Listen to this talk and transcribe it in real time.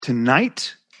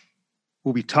Tonight,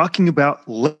 we'll be talking about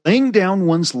laying down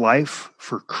one's life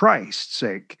for Christ's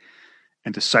sake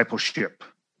and discipleship.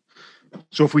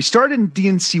 So if we start in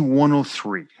D&C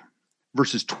 103,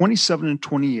 verses 27 and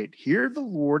 28, here the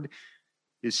Lord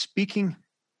is speaking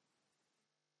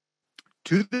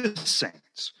to the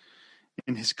saints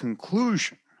in his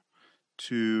conclusion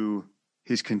to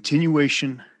his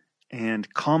continuation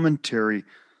and commentary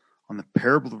on the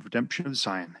parable of redemption of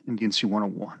Zion in D&C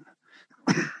 101.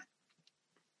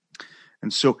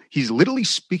 And so he's literally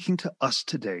speaking to us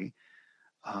today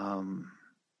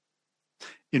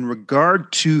in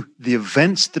regard to the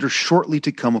events that are shortly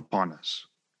to come upon us.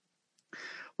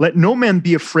 Let no man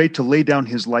be afraid to lay down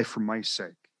his life for my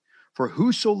sake. For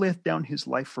whoso layeth down his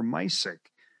life for my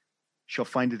sake shall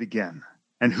find it again.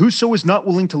 And whoso is not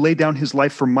willing to lay down his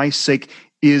life for my sake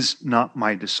is not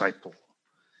my disciple.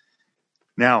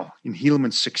 Now, in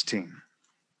Helaman 16,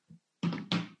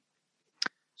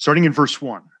 starting in verse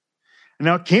 1. And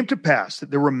now it came to pass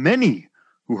that there were many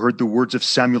who heard the words of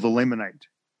Samuel the Lamanite,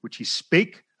 which he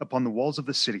spake upon the walls of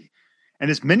the city.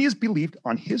 And as many as believed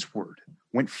on his word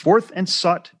went forth and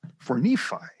sought for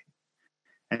Nephi.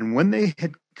 And when they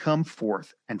had come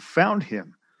forth and found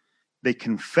him, they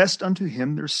confessed unto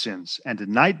him their sins and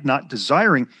denied not,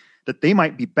 desiring that they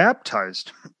might be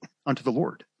baptized unto the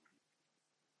Lord.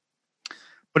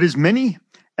 But as many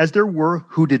as there were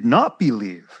who did not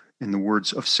believe in the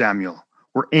words of Samuel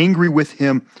were angry with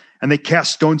him, and they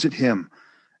cast stones at him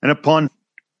and upon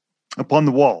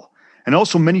the wall. And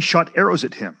also many shot arrows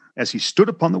at him as he stood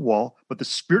upon the wall, but the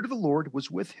Spirit of the Lord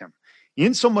was with him,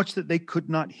 insomuch that they could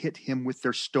not hit him with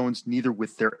their stones, neither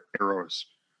with their arrows.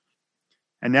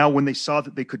 And now when they saw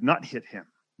that they could not hit him,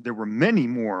 there were many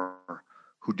more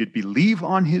who did believe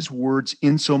on his words,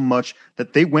 insomuch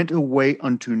that they went away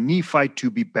unto Nephi to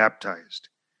be baptized.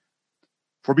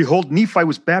 For behold, Nephi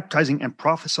was baptizing and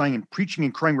prophesying and preaching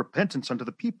and crying repentance unto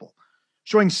the people,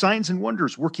 showing signs and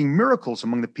wonders, working miracles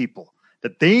among the people,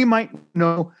 that they might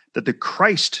know that the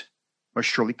Christ must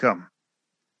surely come,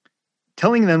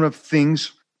 telling them of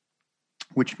things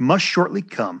which must shortly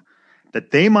come, that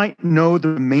they might know the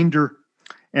remainder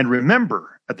and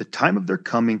remember at the time of their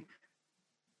coming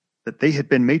that they had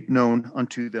been made known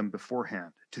unto them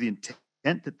beforehand, to the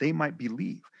intent that they might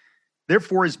believe.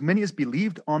 Therefore, as many as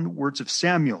believed on the words of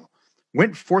Samuel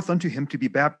went forth unto him to be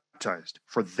baptized,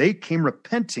 for they came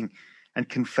repenting and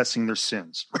confessing their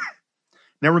sins.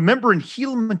 Now remember in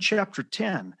Helaman chapter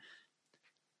 10,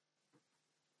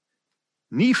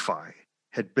 Nephi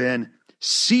had been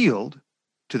sealed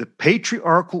to the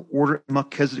patriarchal order of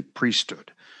Melchizedek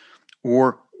priesthood,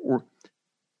 or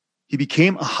he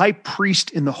became a high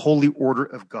priest in the holy order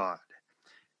of God.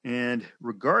 And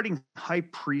regarding high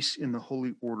priests in the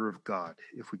holy order of God,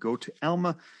 if we go to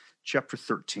Alma chapter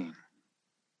 13.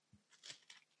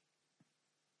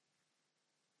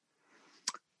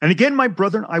 And again, my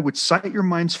brethren, I would cite your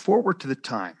minds forward to the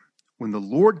time when the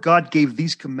Lord God gave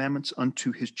these commandments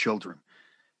unto his children.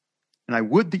 And I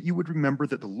would that you would remember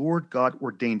that the Lord God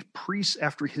ordained priests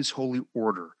after his holy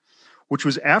order, which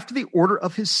was after the order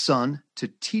of his Son, to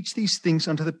teach these things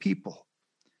unto the people.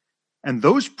 And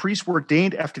those priests were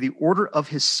ordained after the order of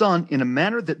his Son, in a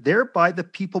manner that thereby the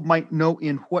people might know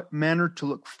in what manner to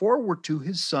look forward to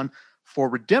his Son for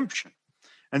redemption.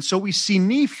 And so we see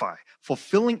Nephi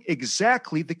fulfilling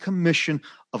exactly the commission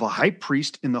of a high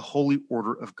priest in the holy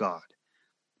order of God.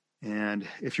 And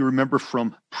if you remember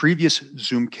from previous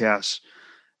Zoomcasts,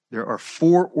 there are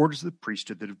 4 orders of the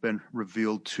priesthood that have been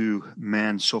revealed to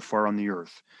man so far on the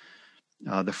earth.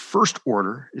 The first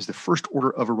order is the first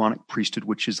order of Aaronic priesthood,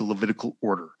 which is the Levitical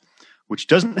order, which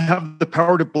doesn't have the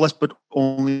power to bless, but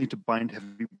only to bind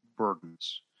heavy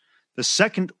burdens. The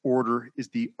second order is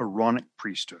the Aaronic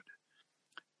priesthood,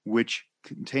 which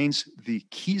contains the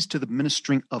keys to the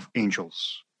ministering of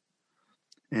angels.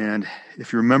 And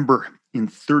if you remember in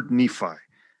 3rd Nephi,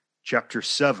 chapter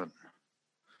 7,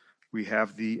 we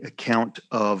have the account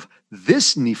of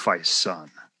this Nephi's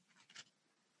son.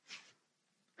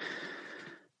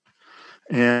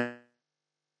 And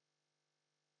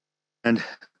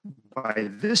by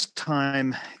this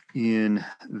time in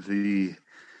the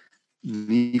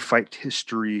Nephite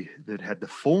history that had the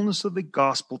fullness of the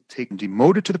gospel taken,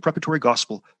 demoted to the preparatory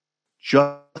gospel,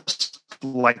 just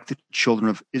like the children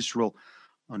of Israel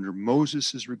under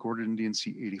Moses is recorded in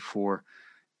D&C 84,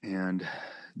 and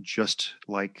just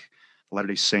like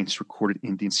Latter-day Saints recorded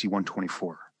in D&C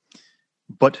 124.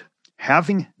 But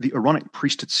having the Aaronic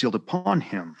priesthood sealed upon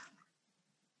him,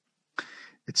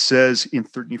 it says in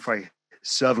 3 Nephi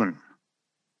 7,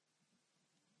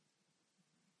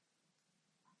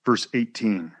 verse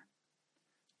 18,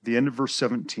 the end of verse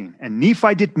 17. And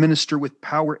Nephi did minister with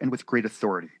power and with great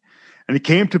authority. And it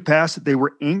came to pass that they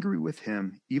were angry with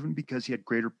him, even because he had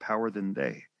greater power than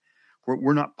they. For it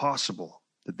were not possible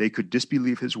that they could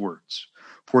disbelieve his words.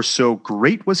 For so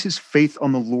great was his faith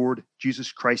on the Lord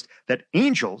Jesus Christ, that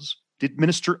angels did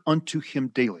minister unto him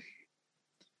daily.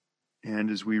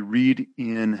 And as we read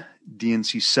in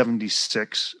D&C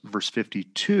 76, verse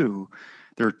 52,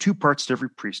 there are two parts to every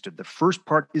priesthood. The first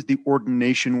part is the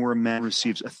ordination where a man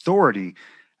receives authority,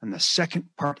 and the second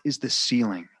part is the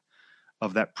sealing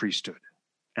of that priesthood.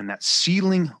 And that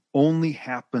sealing only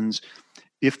happens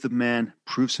if the man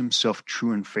proves himself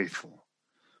true and faithful.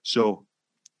 So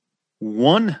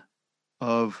one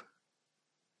of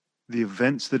the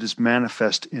events that is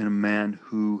manifest in a man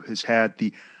who has had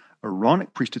the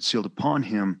Aaronic priesthood sealed upon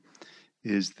him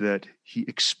is that he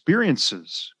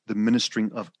experiences the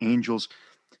ministering of angels.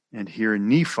 And here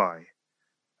Nephi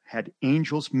had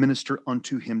angels minister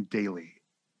unto him daily.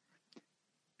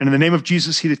 And in the name of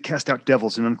Jesus, he did cast out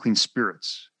devils and unclean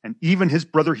spirits. And even his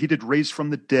brother he did raise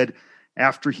from the dead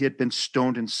after he had been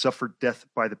stoned and suffered death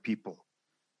by the people.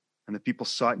 And the people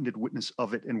saw it and did witness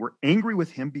of it and were angry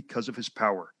with him because of his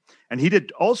power. And he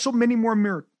did also many more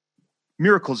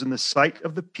miracles in the sight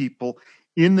of the people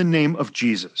in the name of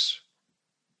Jesus.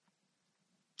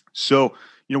 So,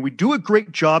 we do a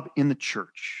great job in the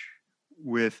church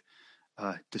with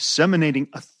disseminating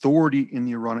authority in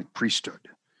the Aaronic priesthood.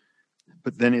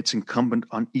 But then it's incumbent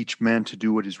on each man to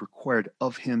do what is required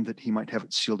of him that he might have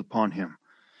it sealed upon him.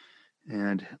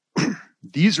 And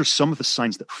these are some of the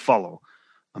signs that follow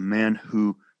a man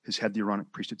who has had the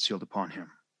Aaronic priesthood sealed upon him.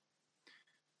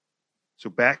 So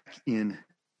back in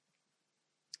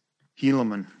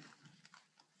Helaman,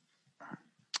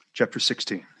 chapter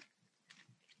 16,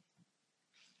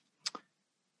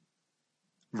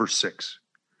 verse 6.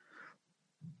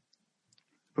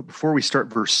 But before we start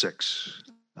verse 6,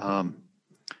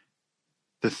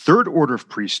 the third order of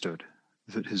priesthood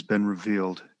that has been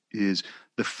revealed is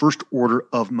the first order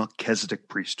of Melchizedek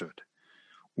priesthood,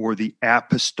 or the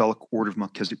apostolic order of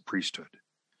Melchizedek priesthood.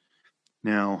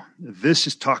 Now, this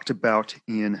is talked about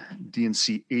in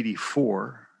D&C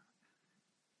 84,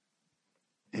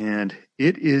 and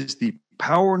it is the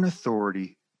power and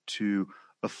authority to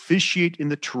officiate in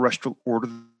the terrestrial order,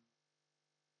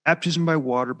 baptism by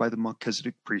water by the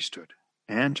Melchizedek priesthood,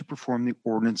 and to perform the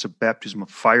ordinance of baptism of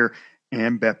fire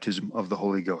and baptism of the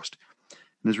Holy Ghost.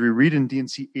 And as we read in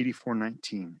D&C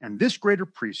 84:19, and this greater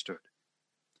priesthood,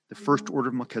 the first order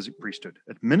of Melchizedek priesthood,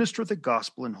 administer the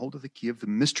gospel and hold of the key of the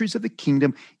mysteries of the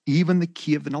kingdom, even the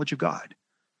key of the knowledge of God.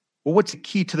 Well, what's the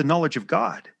key to the knowledge of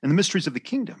God and the mysteries of the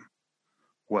kingdom?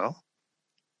 Well,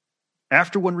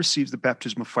 after one receives the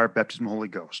baptism of fire, baptism of the Holy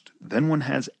Ghost, then one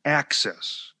has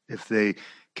access, if they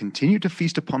continue to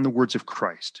feast upon the words of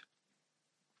Christ,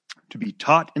 to be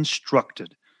taught,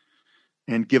 instructed,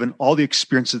 and given all the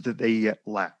experiences that they yet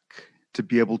lack, to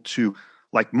be able to,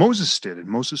 like Moses did in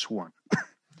Moses 1,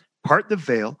 part the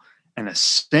veil and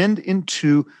ascend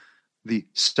into the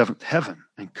seventh heaven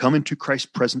and come into Christ's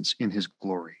presence in his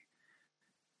glory.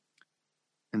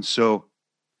 And so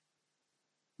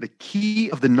the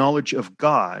key of the knowledge of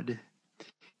God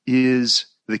is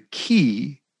the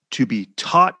key to be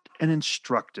taught and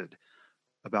instructed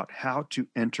about how to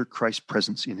enter Christ's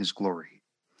presence in his glory,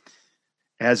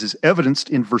 as is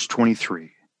evidenced in verse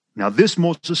 23. Now this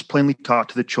Moses plainly taught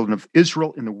to the children of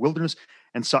Israel in the wilderness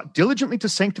and sought diligently to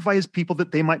sanctify his people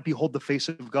that they might behold the face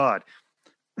of God.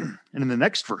 And in the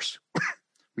next verse,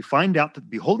 we find out that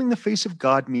beholding the face of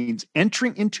God means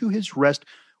entering into his rest,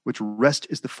 which rest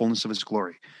is the fullness of his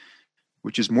glory,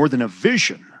 which is more than a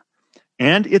vision.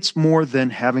 And it's more than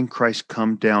having Christ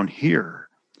come down here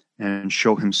and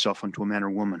show himself unto a man or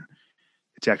woman.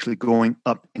 It's actually going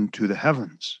up into the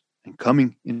heavens and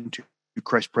coming into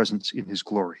Christ's presence in his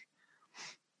glory.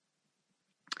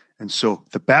 And so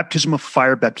the baptism of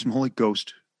fire, baptism of the Holy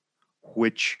Ghost,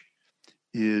 which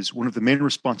is one of the main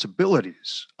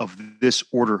responsibilities of this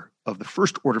order, of the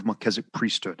first order of Melchizedek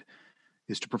priesthood,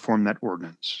 is to perform that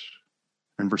ordinance.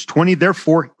 And verse 20,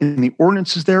 therefore, in the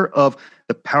ordinances thereof,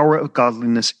 the power of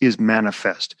godliness is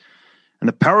manifest. And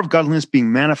the power of godliness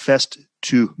being manifest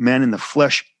to man in the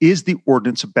flesh is the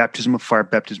ordinance of baptism of fire,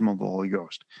 baptism of the Holy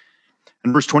Ghost.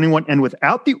 And verse 21, and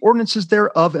without the ordinances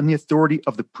thereof and the authority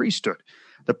of the priesthood,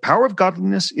 the power of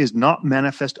godliness is not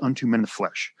manifest unto men in the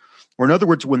flesh. Or in other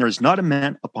words, when there is not a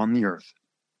man upon the earth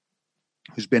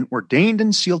who's been ordained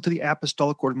and sealed to the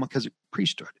apostolic order of Melchizedek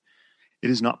priesthood, it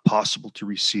is not possible to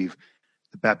receive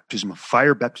the baptism of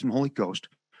fire, baptism of the Holy Ghost,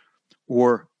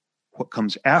 or what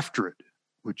comes after it,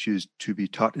 which is to be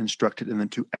taught, instructed, and then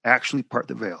to actually part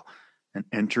the veil and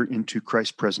enter into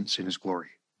Christ's presence in his glory.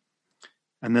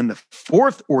 And then the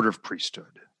fourth order of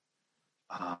priesthood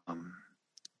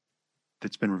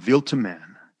that's been revealed to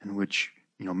man, in which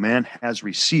man has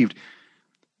received,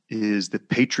 is the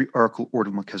patriarchal order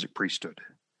of Melchizedek priesthood.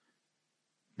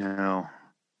 Now,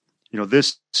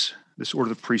 this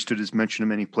order of the priesthood is mentioned in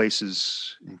many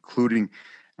places, including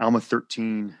Alma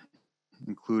 13,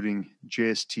 including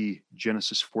JST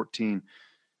Genesis 14,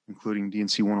 including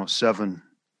D&C 107,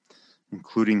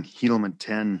 including Helaman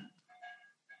 10.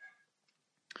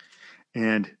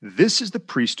 And this is the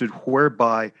priesthood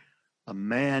whereby a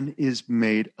man is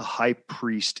made a high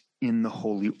priest in the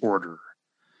holy order.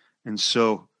 And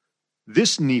so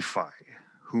this Nephi,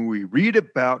 who we read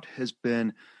about, has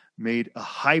been made a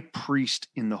high priest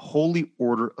in the holy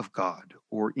order of God,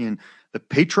 or in the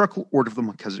patriarchal order of the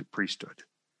Melchizedek priesthood.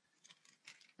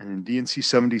 And in D&C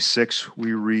 76,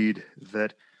 we read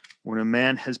that when a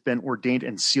man has been ordained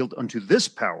and sealed unto this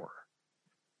power,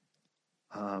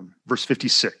 verse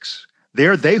 56, they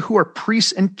are they who are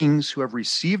priests and kings who have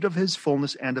received of his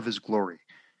fullness and of his glory,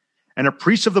 and are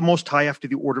priests of the Most High after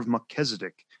the order of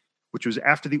Melchizedek, which was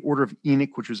after the order of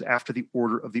Enoch, which was after the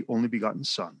order of the only begotten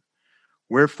Son.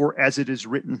 Wherefore, as it is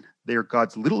written, they are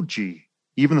God's little g,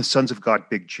 even the sons of God,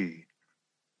 big G.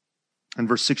 And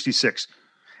verse 66,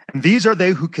 and these are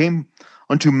they who came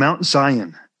unto Mount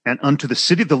Zion, and unto the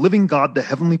city of the living God, the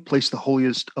heavenly place, the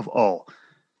holiest of all.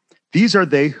 These are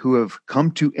they who have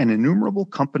come to an innumerable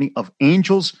company of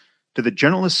angels, to the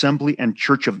general assembly and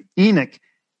church of Enoch,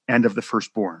 and of the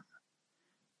firstborn.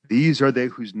 These are they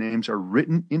whose names are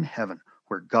written in heaven,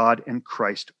 where God and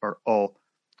Christ are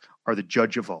the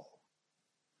judge of all.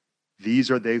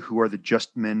 These are they who are the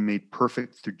just men made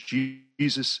perfect through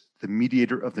Jesus, the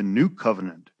mediator of the new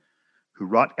covenant, who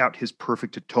wrought out his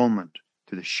perfect atonement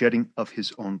through the shedding of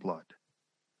his own blood.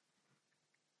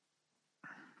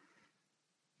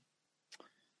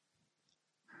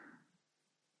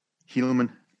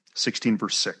 Helaman 16,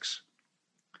 verse 6.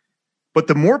 But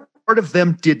the more part of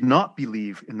them did not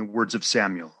believe in the words of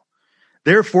Samuel.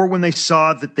 Therefore, when they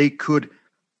saw that they could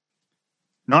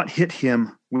not hit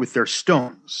him with their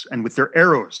stones and with their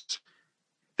arrows,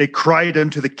 they cried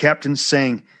unto the captains,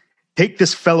 saying, Take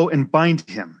this fellow and bind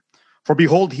him, for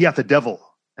behold, he hath a devil,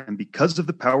 and because of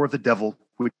the power of the devil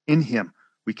which in him,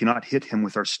 we cannot hit him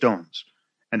with our stones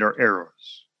and our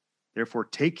arrows. Therefore,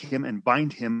 take him and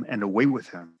bind him, and away with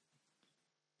him.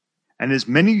 And as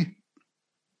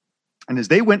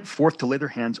they went forth to lay their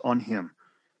hands on him,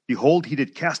 behold, he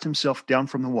did cast himself down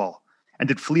from the wall, and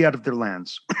did flee out of their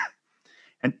lands,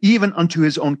 and even unto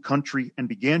his own country, and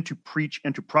began to preach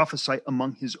and to prophesy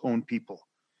among his own people.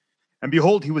 And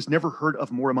behold, he was never heard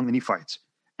of more among the Nephites.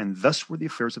 And thus were the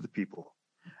affairs of the people.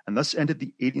 And thus ended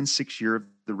the 86th year of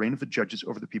the reign of the judges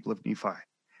over the people of Nephi.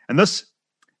 And thus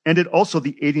ended also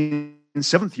the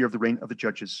 87th year of the reign of the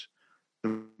judges,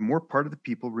 the more part of the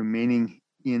people remaining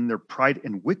in their pride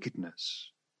and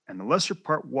wickedness, and the lesser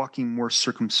part walking more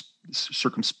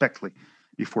circumspectly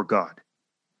before God.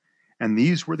 And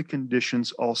these were the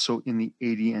conditions also in the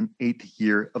 88th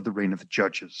year of the reign of the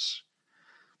judges.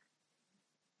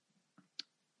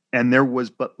 And there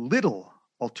was but little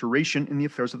alteration in the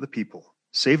affairs of the people,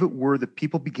 save it were the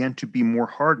people began to be more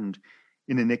hardened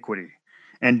in iniquity,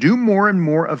 and do more and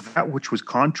more of that which was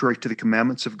contrary to the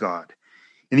commandments of God.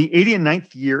 In the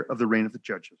 89th year of the reign of the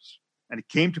judges. And it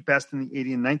came to pass in the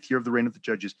 89th year of the reign of the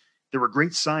judges, there were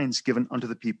great signs given unto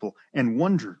the people, and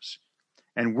wonders,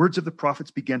 and words of the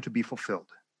prophets began to be fulfilled.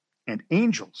 And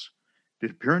angels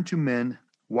did appear unto men,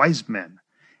 wise men,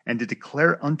 and did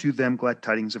declare unto them glad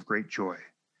tidings of great joy.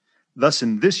 Thus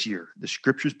in this year the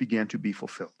scriptures began to be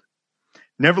fulfilled.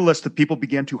 Nevertheless, the people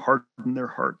began to harden their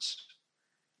hearts,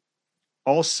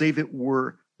 all save it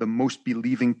were the most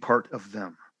believing part of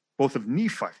them, both of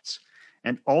Nephites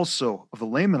and also of the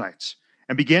Lamanites,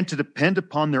 and began to depend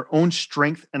upon their own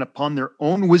strength and upon their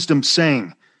own wisdom,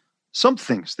 saying, Some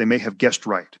things they may have guessed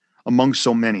right among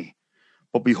so many,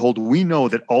 but behold, we know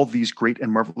that all these great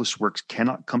and marvelous works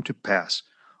cannot come to pass,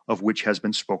 of which has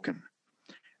been spoken.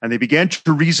 And they began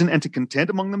to reason and to contend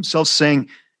among themselves, saying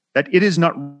that it is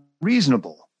not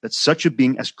reasonable that such a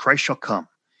being as Christ shall come.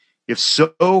 If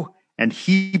so, and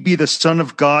he be the Son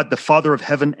of God, the Father of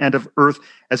heaven and of earth,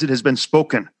 as it has been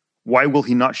spoken, why will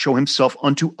he not show himself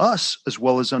unto us as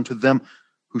well as unto them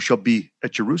who shall be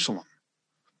at Jerusalem?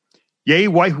 Yea,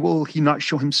 why will he not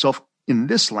show himself in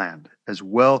this land as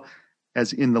well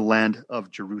as in the land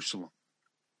of Jerusalem?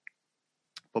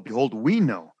 But behold, we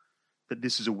know that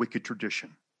this is a wicked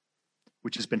tradition,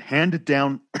 which has been handed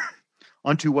down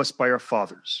unto us by our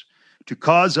fathers, to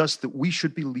cause us that we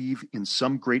should believe in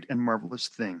some great and marvelous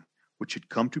thing, which had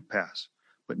come to pass,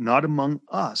 but not among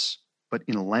us, but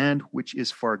in a land which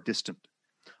is far distant.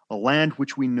 a land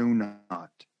which we know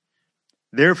not.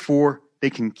 Therefore,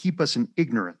 they can keep us in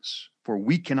ignorance, for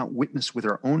we cannot witness with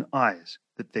our own eyes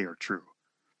that they are true.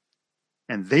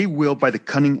 And they will, by the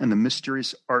cunning and the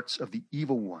mysterious arts of the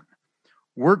evil one,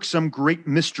 work some great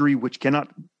mystery which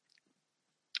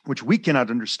we cannot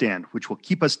understand, which will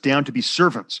keep us down to be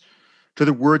servants to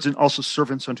the words and also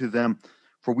servants unto them,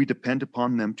 for we depend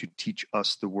upon them to teach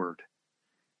us the word.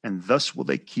 And thus will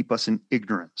they keep us in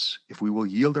ignorance, if we will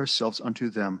yield ourselves unto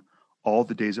them all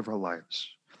the days of our lives.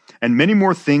 And many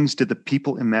more things did the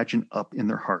people imagine up in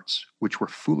their hearts, which were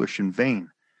foolish and vain.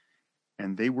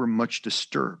 And they were much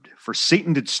disturbed, for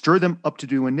Satan did stir them up to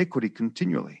do iniquity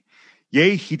continually.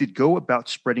 Yea, he did go about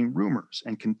spreading rumors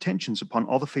and contentions upon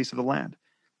all the face of the land,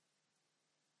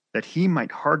 that he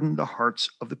might harden the hearts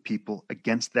of the people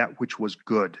against that which was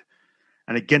good,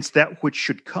 and against that which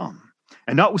should come.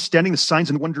 And notwithstanding the signs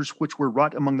and wonders which were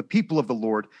wrought among the people of the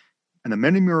Lord, and the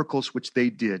many miracles which they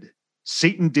did,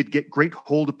 Satan did get great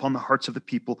hold upon the hearts of the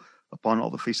people upon all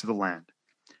the face of the land.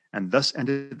 And thus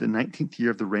ended the 19th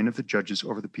year of the reign of the judges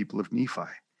over the people of Nephi.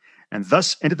 And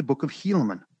thus ended the book of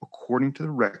Helaman, according to the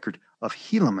record of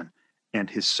Helaman and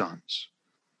his sons.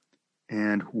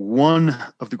 And one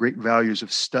of the great values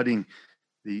of studying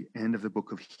the end of the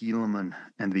book of Helaman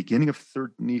and the beginning of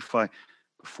 3rd Nephi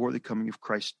before the coming of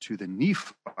Christ to the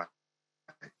Nephites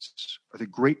are the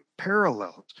great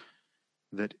parallels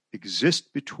that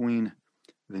exist between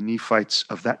the Nephites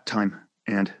of that time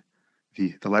and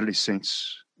the Latter-day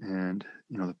Saints and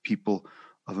the people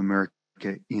of America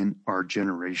in our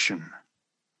generation.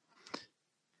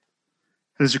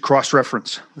 As a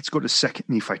cross-reference, let's go to 2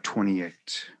 Nephi 28.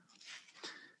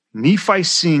 Nephi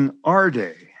seeing our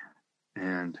day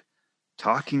and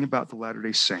talking about the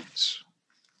Latter-day Saints.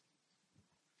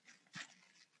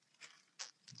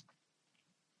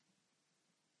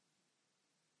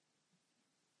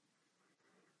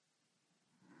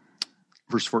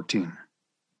 Verse 14.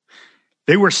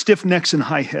 They wear stiff necks and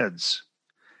high heads,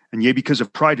 and yea, because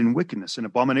of pride and wickedness and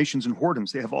abominations and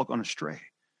whoredoms, they have all gone astray.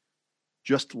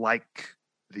 Just like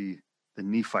the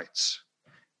Nephites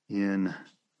in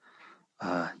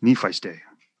Nephi's day.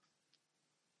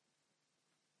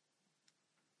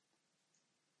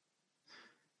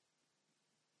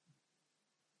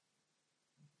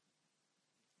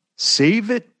 Save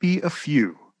it be a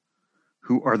few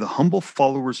who are the humble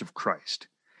followers of Christ.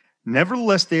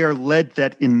 Nevertheless, they are led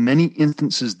that in many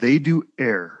instances they do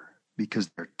err, because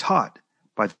they're taught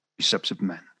by the precepts of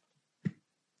men.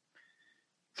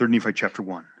 3 Nephi chapter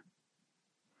 1.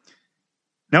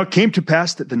 Now it came to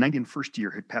pass that the 91st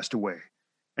year had passed away,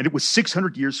 and it was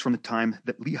 600 years from the time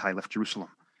that Lehi left Jerusalem.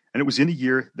 And it was in a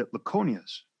year that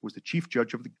Laconius was the chief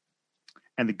judge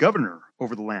and the governor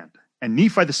over the land. And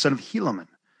Nephi the son of Helaman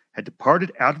had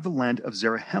departed out of the land of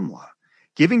Zarahemla,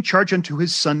 giving charge unto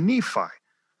his son Nephi,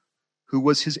 who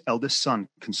was his eldest son,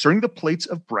 concerning the plates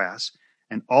of brass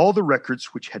and all the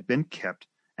records which had been kept,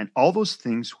 and all those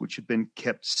things which had been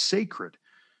kept sacred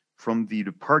from the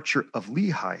departure of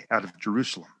Lehi out of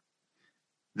Jerusalem.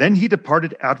 Then he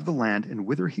departed out of the land, and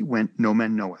whither he went no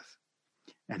man knoweth.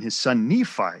 And his son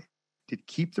Nephi did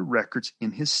keep the records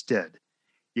in his stead,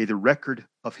 yea, the record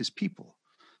of his people.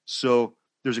 So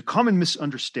there's a common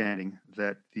misunderstanding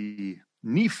that the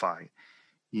Nephi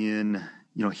in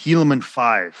Helaman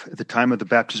 5, at the time of the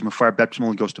baptism of fire, baptism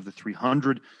only goes to the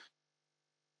 300,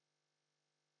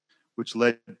 which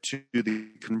led to the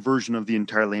conversion of the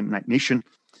entire Lamanite nation.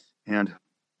 And,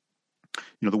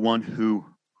 the one who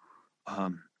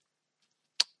the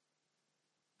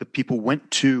people went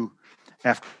to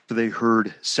after they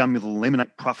heard Samuel the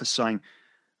Lamanite prophesying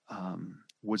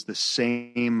was the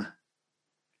same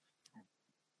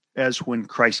as when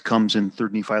Christ comes in 3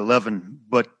 Nephi 11,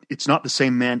 but it's not the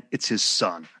same man, it's his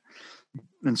son.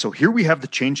 And so here we have the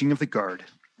changing of the guard.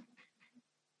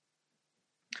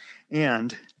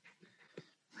 And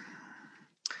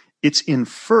it's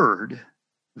inferred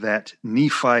that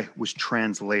Nephi was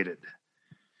translated.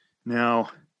 Now,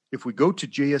 if we go to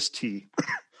JST,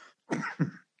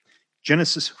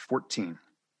 Genesis 14,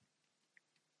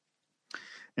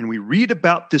 and we read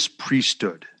about this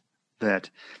priesthood that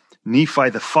Nephi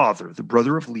the father, the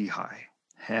brother of Lehi,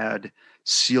 had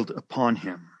sealed upon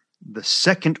him, the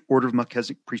second order of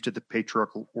Melchizedek priesthood, the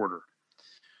patriarchal order,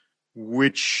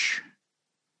 which,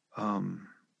 on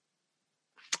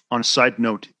a side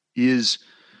note, is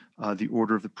the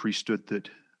order of the priesthood that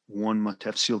one must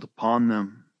have sealed upon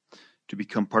them to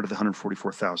become part of the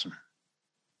 144,000.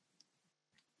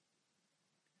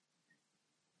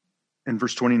 And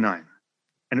verse 29,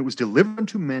 and it was delivered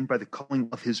unto men by the calling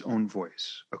of his own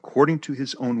voice, according to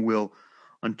his own will,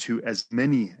 unto as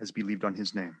many as believed on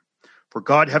his name. For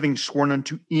God, having sworn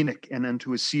unto Enoch and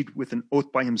unto his seed with an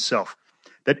oath by himself,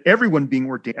 that everyone being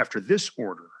ordained after this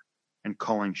order and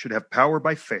calling should have power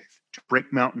by faith to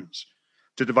break mountains,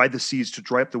 to divide the seas, to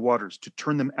dry up the waters, to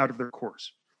turn them out of their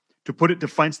course, to put at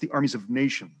defiance the armies of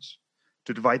nations,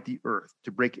 to divide the earth,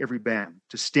 to break every band,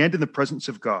 to stand in the presence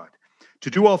of God, to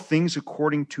do all things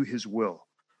according to his will,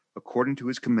 according to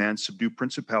his commands, subdue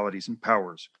principalities and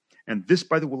powers, and this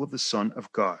by the will of the Son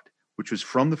of God, which was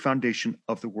from the foundation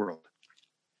of the world.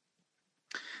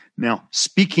 Now,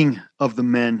 speaking of the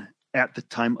men at the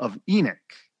time of Enoch,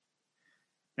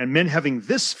 and men having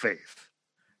this faith,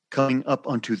 coming up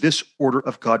unto this order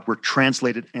of God, were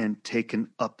translated and taken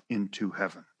up into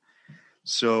heaven.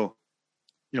 So,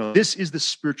 this is the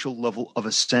spiritual level of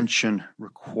ascension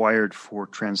required for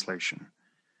translation.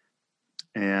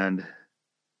 And,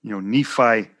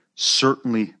 Nephi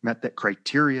certainly met that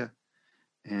criteria.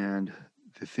 And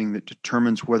the thing that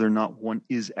determines whether or not one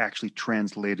is actually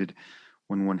translated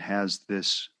when one has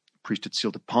this priesthood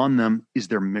sealed upon them is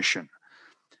their mission.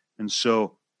 And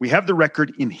so we have the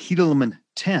record in Helaman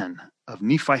 10 of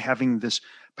Nephi having this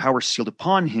power sealed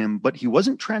upon him, but he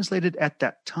wasn't translated at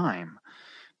that time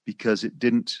because it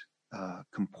didn't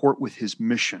comport with his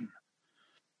mission.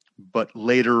 But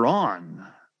later on,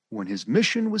 when his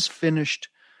mission was finished,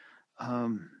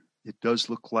 it does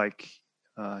look like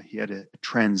he had a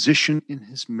transition in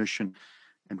his mission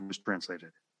and was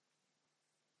translated.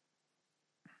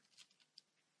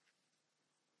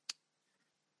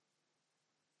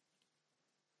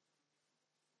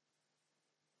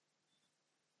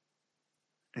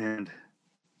 And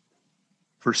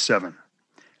verse 7,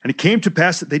 and it came to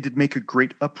pass that they did make a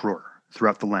great uproar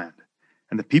throughout the land,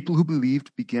 and the people who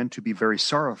believed began to be very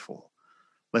sorrowful,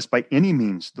 lest by any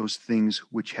means those things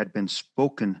which had been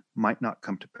spoken might not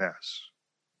come to pass.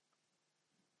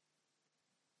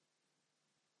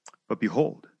 But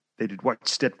behold, they did watch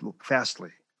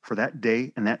steadfastly for that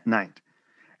day and that night,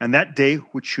 and that day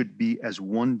which should be as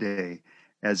one day,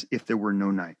 as if there were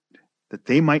no night, that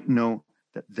they might know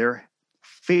that their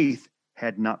faith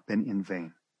had not been in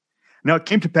vain. Now it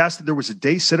came to pass that there was a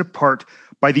day set apart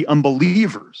by the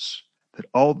unbelievers, that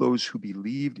all those who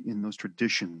believed in those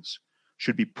traditions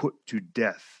should be put to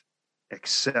death,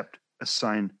 except a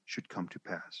sign should come to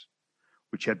pass,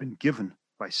 which had been given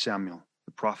by Samuel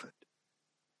the prophet.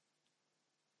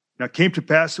 Now it came to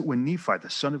pass that when Nephi,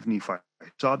 the son of Nephi,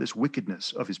 saw this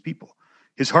wickedness of his people,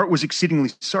 his heart was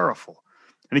exceedingly sorrowful.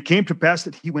 And it came to pass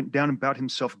that he went down and bowed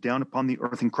himself down upon the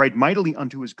earth and cried mightily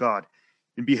unto his God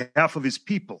in behalf of his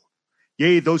people,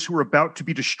 yea, those who were about to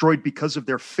be destroyed because of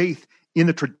their faith in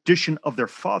the tradition of their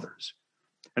fathers.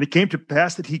 And it came to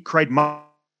pass that he cried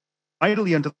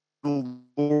mightily unto the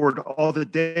Lord all the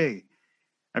day.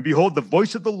 And behold, the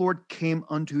voice of the Lord came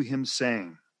unto him,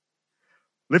 saying,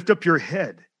 Lift up your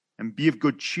head and be of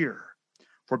good cheer.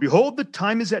 For behold, the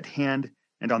time is at hand,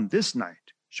 and on this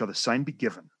night shall the sign be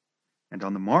given. And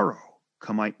on the morrow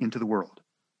come I into the world,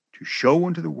 to show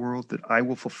unto the world that I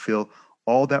will fulfill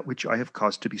all that which I have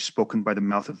caused to be spoken by the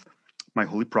mouth of my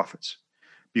holy prophets.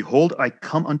 Behold, I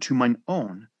come unto mine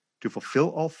own, to fulfill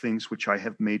all things which I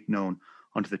have made known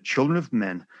unto the children of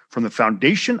men from the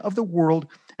foundation of the world,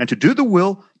 and to do the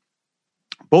will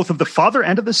both of the Father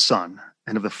and of the Son,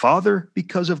 and of the Father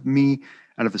because of me,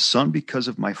 and of the Son because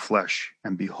of my flesh.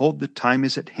 And behold, the time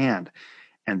is at hand,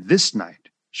 and this night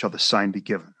shall the sign be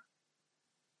given.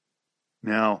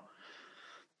 Now,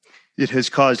 it has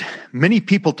caused many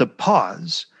people to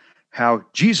pause how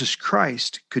Jesus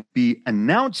Christ could be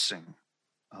announcing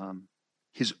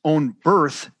his own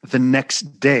birth the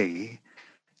next day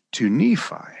to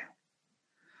Nephi.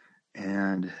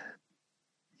 And,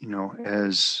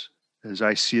 as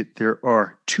I see it, there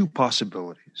are two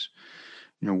possibilities.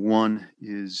 One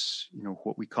is,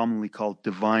 what we commonly call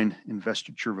divine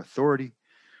investiture of authority,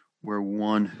 where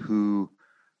one who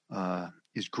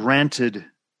is granted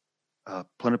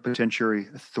plenipotentiary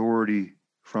authority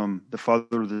from the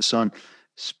Father or the Son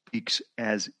speaks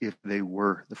as if they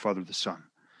were the Father or the Son.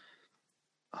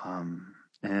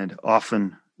 And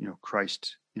often,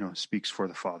 Christ, speaks for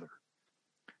the Father.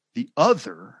 The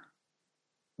other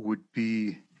would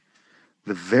be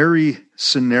the very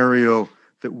scenario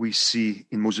that we see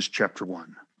in Moses chapter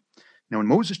 1. Now, in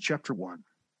Moses chapter 1,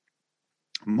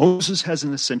 Moses has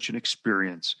an ascension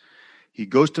experience. He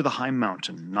goes to the high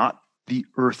mountain, not the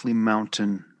earthly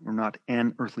mountain, or not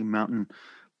an earthly mountain,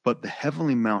 but the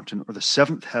heavenly mountain, or the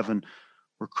seventh heaven,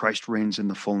 where Christ reigns in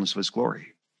the fullness of his glory.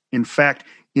 In fact,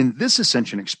 in this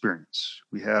ascension experience,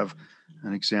 we have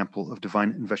an example of divine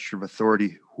investiture of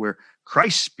authority where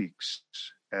Christ speaks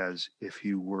as if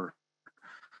he were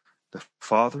the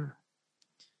Father,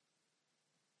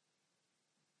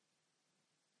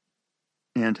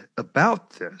 And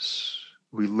about this,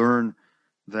 we learn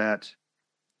that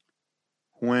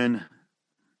when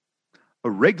a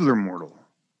regular mortal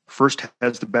first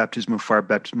has the baptism of fire,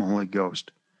 baptism of the Holy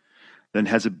Ghost, then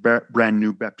has a brand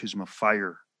new baptism of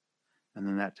fire, and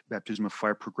then that baptism of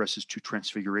fire progresses to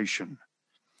transfiguration.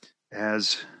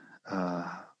 As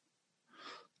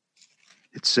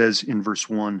it says in verse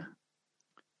 1,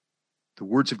 the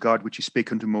words of God which he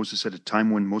spake unto Moses at a time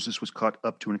when Moses was caught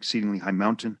up to an exceedingly high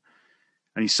mountain,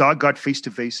 and he saw God face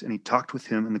to face, and he talked with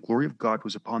him, and the glory of God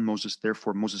was upon Moses.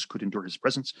 Therefore Moses could endure his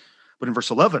presence. But in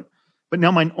verse 11, but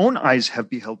now mine own eyes have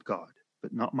beheld God,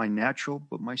 but not my natural,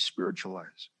 but my spiritual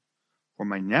eyes. For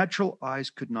my natural eyes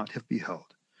could not have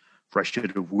beheld, for I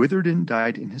should have withered and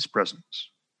died in his presence.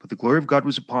 But the glory of God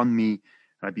was upon me,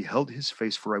 and I beheld his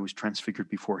face, for I was transfigured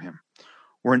before him.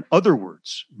 Or in other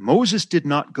words, Moses did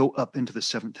not go up into the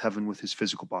seventh heaven with his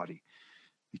physical body,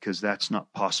 because that's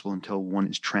not possible until one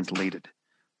is translated.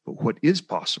 But what is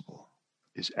possible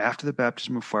is after the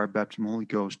baptism of fire, baptism of the Holy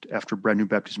Ghost, after brand new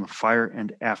baptism of fire,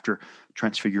 and after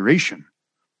transfiguration,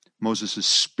 Moses'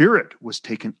 spirit was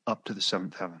taken up to the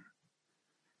seventh heaven.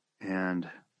 And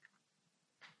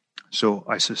so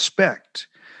I suspect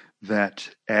that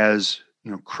as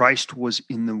Christ was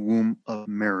in the womb of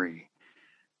Mary,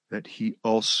 that he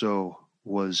also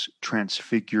was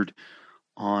transfigured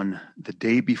on the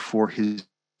day before his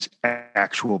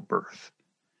actual birth.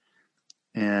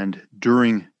 And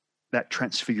during that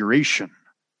transfiguration,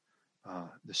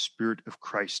 the Spirit of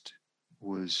Christ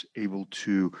was able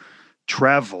to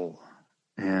travel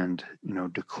and,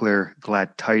 declare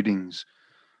glad tidings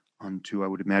unto, I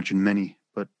would imagine, many,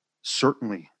 but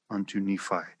certainly unto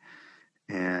Nephi.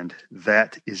 And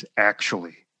that is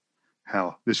actually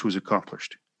how this was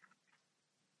accomplished.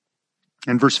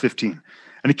 And verse 15,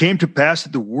 and it came to pass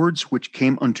that the words which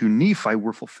came unto Nephi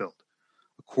were fulfilled,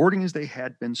 according as they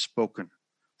had been spoken.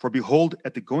 For behold,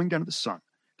 at the going down of the sun,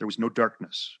 there was no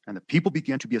darkness, and the people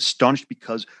began to be astonished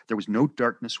because there was no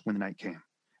darkness when the night came.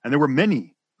 And there were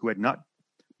many who had not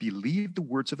believed the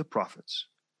words of the prophets,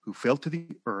 who fell to the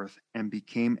earth and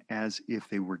became as if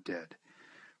they were dead.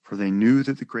 For they knew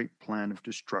that the great plan of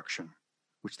destruction,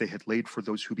 which they had laid for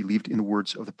those who believed in the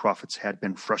words of the prophets, had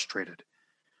been frustrated.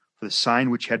 For the sign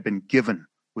which had been given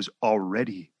was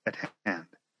already at hand.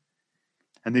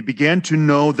 And they began to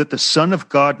know that the Son of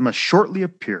God must shortly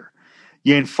appear,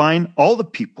 yea, and find all the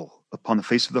people upon the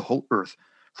face of the whole earth,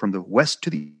 from the west to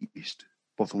the east,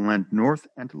 both the land north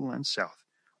and to the land south,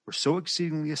 were so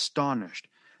exceedingly astonished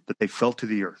that they fell to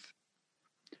the earth.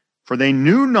 For they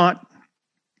knew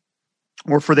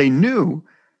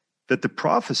that the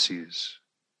prophecies,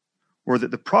 or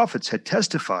that the prophets had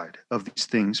testified of these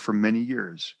things for many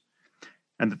years,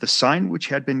 and that the sign which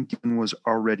had been given was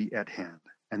already at hand.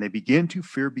 And they began to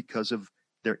fear because of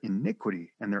their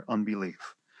iniquity and their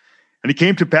unbelief. And it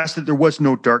came to pass that there was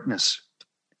no darkness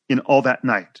in all that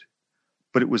night,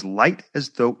 but it was light as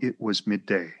though it was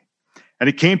midday. And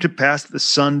it came to pass that the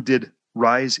sun did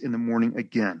rise in the morning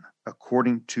again,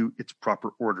 according to its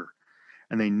proper order.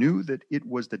 And they knew that it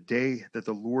was the day that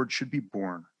the Lord should be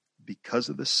born, because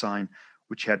of the sign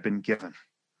which had been given.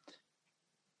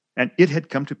 And it had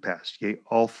come to pass, yea,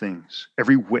 all things,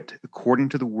 every whit, according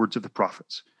to the words of the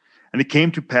prophets. And it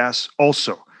came to pass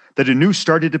also that a new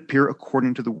star did appear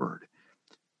according to the word.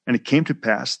 And it came to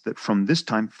pass that from this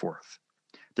time forth,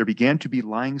 there began to be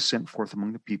lyings sent forth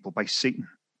among the people by Satan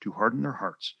to harden their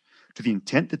hearts, to the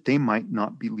intent that they might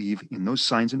not believe in those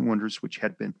signs and wonders which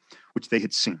they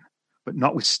had seen. But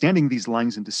notwithstanding these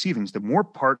lyings and deceivings, the more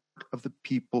part of the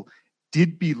people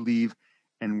did believe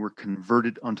and were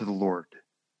converted unto the Lord.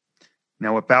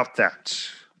 Now about that,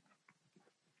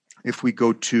 if we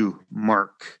go to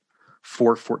Mark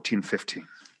 4:14, 15.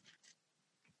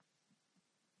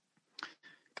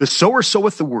 The sower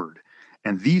soweth the word,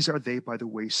 and these are they by the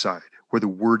wayside, where the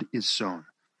word is sown.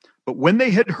 But when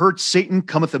they had heard, Satan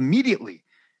cometh immediately,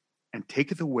 and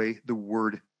taketh away the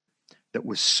word that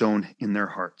was sown in their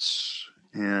hearts.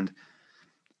 And,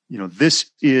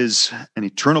 this is an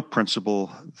eternal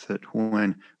principle that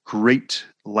when great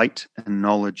light and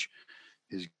knowledge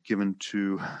is given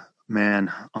to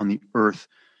man on the earth,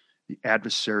 the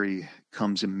adversary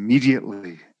comes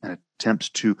immediately and attempts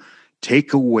to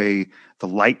take away the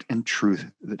light and truth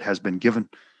that has been given.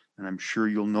 And I'm sure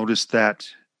you'll notice that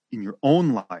in your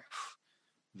own life,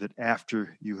 that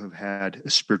after you have had a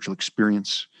spiritual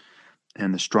experience,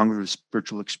 and the stronger the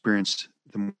spiritual experience,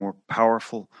 the more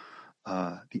powerful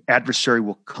the adversary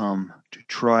will come to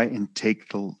try and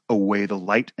take away the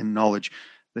light and knowledge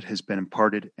that has been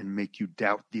imparted and make you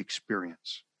doubt the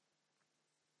experience.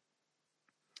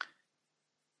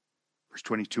 Verse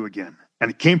 22 again.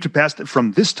 And it came to pass that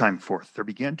from this time forth there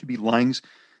began to be lyings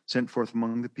sent forth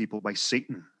among the people by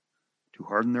Satan to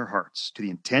harden their hearts, to the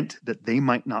intent that they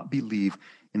might not believe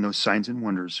in those signs and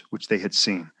wonders which they had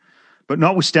seen. But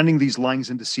notwithstanding these lyings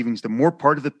and deceivings, the more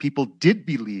part of the people did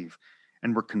believe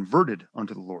and were converted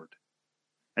unto the Lord.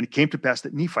 And it came to pass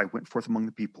that Nephi went forth among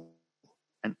the people,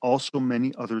 and also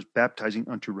many others baptizing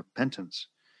unto repentance,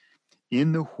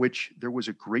 in the which there was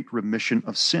a great remission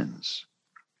of sins.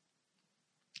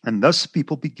 And thus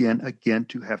people began again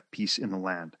to have peace in the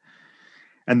land.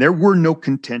 And there were no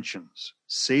contentions,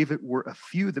 save it were a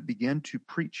few that began to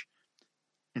preach,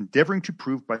 endeavoring to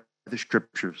prove by the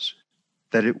scriptures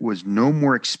that it was no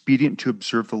more expedient to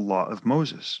observe the law of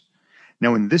Moses.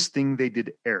 Now in this thing they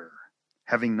did err,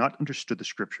 having not understood the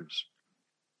scriptures.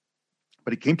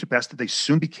 But it came to pass that they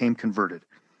soon became converted,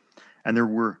 and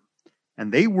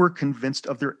they were convinced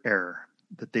of their error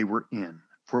that they were in.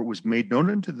 For it was made known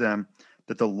unto them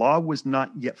that the law was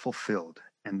not yet fulfilled,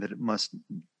 and that it must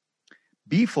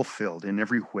be fulfilled in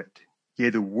every whit. Yea,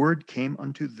 the word came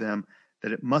unto them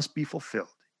that it must be fulfilled,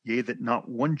 yea, that not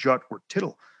one jot or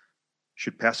tittle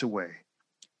should pass away,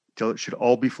 till it should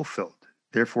all be fulfilled.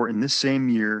 Therefore, in this same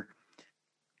year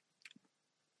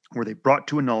were they brought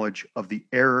to a knowledge of their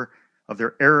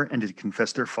error, and did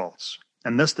confess their faults.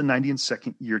 And thus the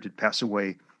 92nd year did pass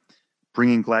away,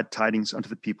 bringing glad tidings unto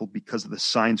the people because of the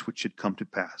signs which should come to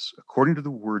pass, according to the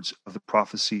words of the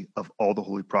prophecy of all the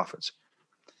holy prophets.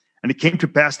 And it came to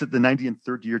pass that the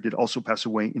 93rd year did also pass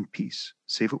away in peace,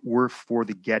 save it were for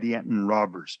the Gadianton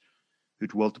robbers who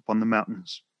dwelt upon the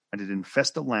mountains, and did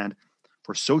infest the land,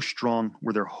 for so strong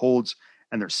were their holds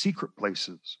and their secret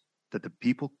places, that the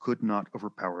people could not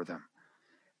overpower them.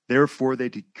 Therefore they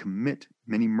did commit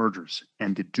many murders,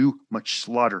 and did do much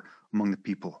slaughter among the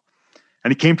people.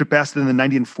 And it came to pass that in the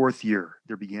 94th year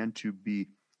they began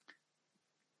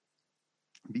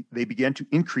to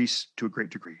increase to a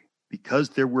great degree, because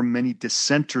there were many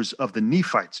dissenters of the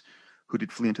Nephites who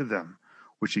did flee unto them,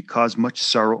 which did cause much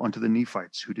sorrow unto the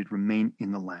Nephites who did remain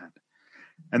in the land.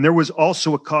 And there was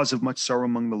also a cause of much sorrow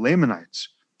among the Lamanites,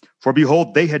 for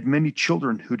behold, they had many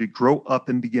children who did grow up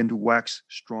and begin to wax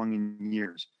strong in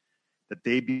years, that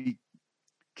they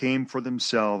became for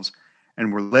themselves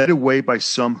and were led away by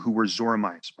some who were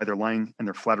Zoramites, by their lying and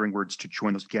their flattering words, to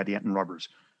join those Gadianton robbers.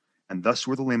 And thus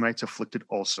were the Lamanites afflicted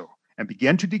also, and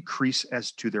began to decrease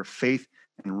as to their faith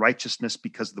and righteousness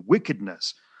because of the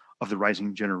wickedness of the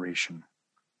rising generation.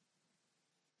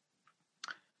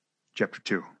 Chapter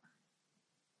 2.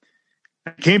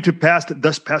 It came to pass that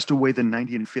thus passed away the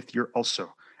 95th year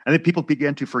also, and the people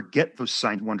began to forget those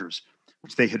signs and wonders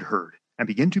which they had heard, and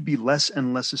began to be less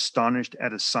and less astonished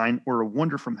at a sign or a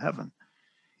wonder from heaven,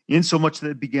 insomuch that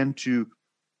it began to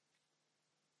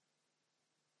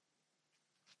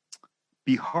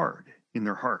be hard in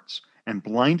their hearts, and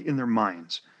blind in their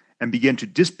minds, and began to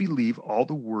disbelieve all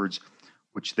the words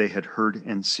which they had heard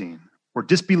and seen, or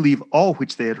disbelieve all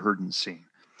which they had heard and seen,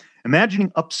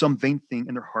 imagining up some vain thing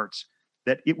in their hearts,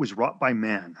 that it was wrought by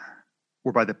man,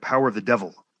 or by the power of the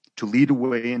devil, to lead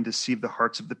away and deceive the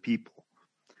hearts of the people.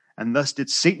 And thus did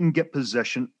Satan get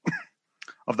possession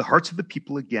of the hearts of the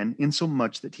people again,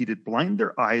 insomuch that he did blind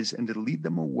their eyes and did lead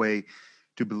them away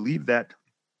to believe that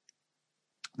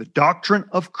the doctrine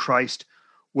of Christ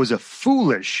was a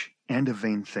foolish and a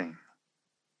vain thing.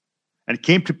 And it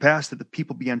came to pass that the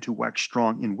people began to wax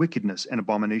strong in wickedness and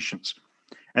abominations,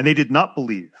 and they did not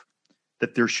believe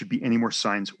that there should be any more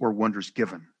signs or wonders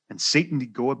given. And Satan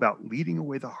did go about leading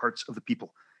away the hearts of the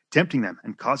people, tempting them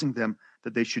and causing them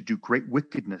that they should do great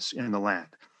wickedness in the land.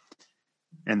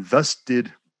 And thus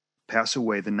did pass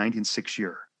away the 96th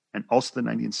year, and also the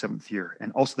 97th year,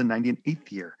 and also the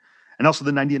 98th year, and also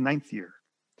the 99th year.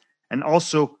 And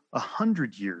also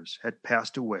 100 years had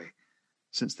passed away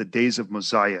since the days of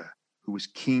Mosiah, who was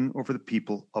king over the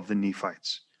people of the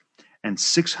Nephites. And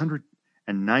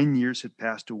 609 years had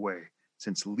passed away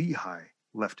since Lehi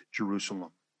left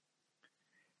Jerusalem.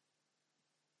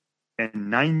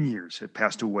 And 9 years had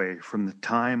passed away from the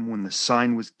time when the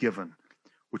sign was given,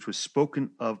 which was spoken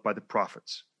of by the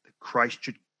prophets, that Christ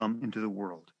should come into the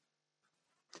world.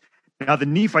 Now the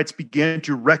Nephites began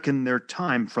to reckon their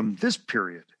time from this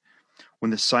period,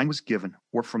 when the sign was given,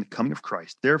 or from the coming of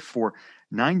Christ. Therefore,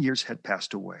 9 years had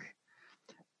passed away.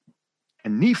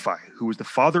 And Nephi, who was the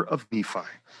father of Nephi,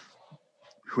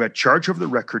 who had charge over the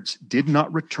records, did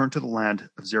not return to the land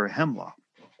of Zarahemla,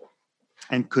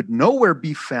 and could nowhere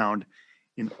be found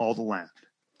in all the land.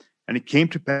 And it came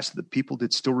to pass that the people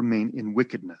did still remain in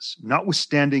wickedness,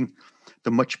 notwithstanding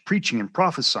the much preaching and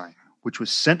prophesying, which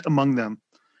was sent among them,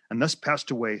 and thus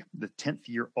passed away the 10th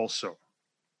year also.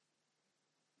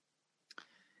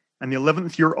 And the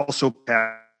 11th year also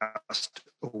passed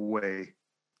away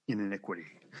in iniquity.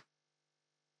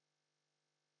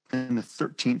 In the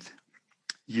 13th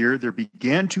year, there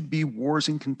began to be wars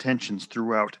and contentions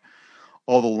throughout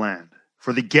all the land.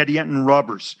 For the Gadianton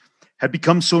robbers had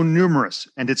become so numerous,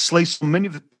 and had slain so many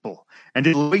of the people, and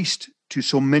had waste to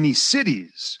so many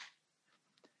cities,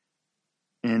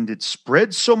 and it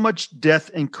spread so much death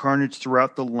and carnage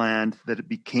throughout the land that it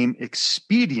became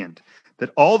expedient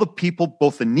that all the people,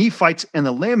 both the Nephites and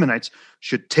the Lamanites,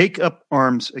 should take up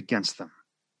arms against them.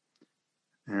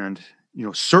 And,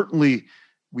 certainly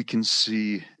we can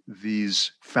see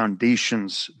these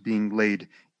foundations being laid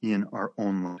in our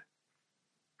own land.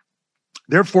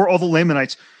 Therefore, all the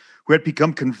Lamanites who had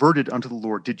become converted unto the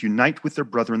Lord did unite with their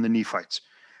brethren, the Nephites,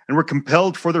 and were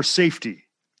compelled for their safety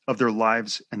of their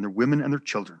lives and their women and their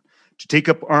children to take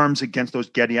up arms against those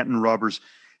Gadianton robbers,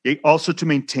 yea, also to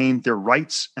maintain their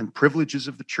rights and privileges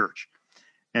of the church,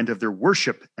 and of their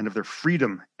worship, and of their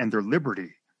freedom and their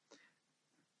liberty.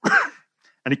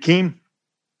 And it came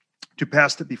to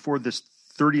pass that before this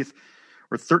 30th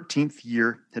or 13th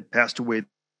year had passed away,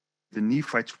 the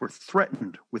Nephites were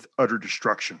threatened with utter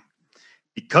destruction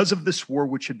because of this war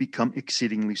which had become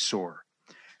exceedingly sore.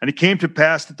 And it came to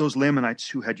pass that those Lamanites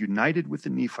who had united with the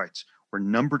Nephites were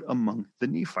numbered among the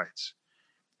Nephites.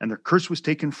 And their curse was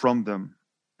taken from them,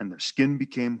 and their skin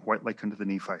became white like unto the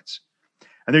Nephites.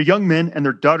 And their young men and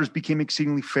their daughters became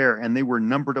exceedingly fair, and they were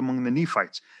numbered among the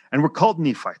Nephites, and were called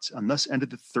Nephites. And thus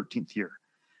ended the 13th year.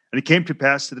 And it came to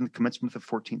pass that in the commencement of the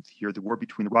 14th year, the war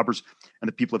between the robbers and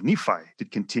the people of Nephi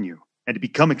did continue, and to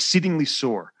become exceedingly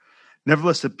sore.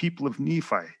 Nevertheless, the people of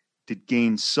Nephi did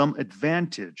gain some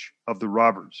advantage of the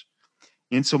robbers,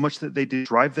 insomuch that they did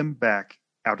drive them back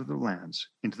out of their lands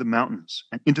into the mountains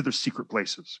and into their secret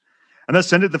places. And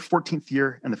thus ended the 14th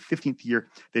year, and the 15th year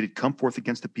they did come forth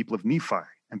against the people of Nephi.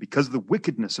 And because of the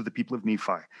wickedness of the people of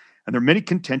Nephi, and their many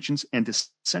contentions and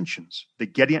dissensions, the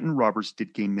Gadianton robbers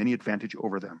did gain many advantage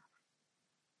over them.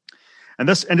 And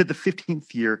thus ended the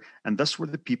 15th year, and thus were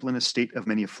the people in a state of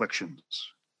many afflictions.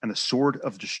 And the sword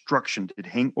of destruction did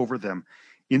hang over them,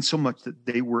 insomuch that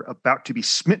they were about to be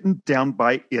smitten down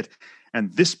by it,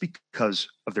 and this because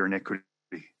of their iniquity.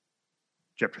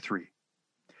 Chapter 3.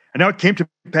 And now it came to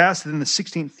pass that in the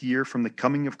 16th year from the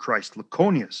coming of Christ,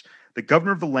 Lyconius, the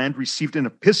governor of the land, received an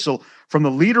epistle from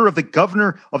the leader of the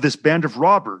governor of this band of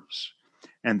robbers.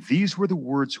 And these were the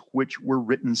words which were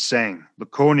written, saying,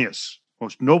 Lyconius,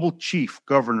 most noble chief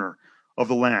governor of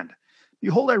the land,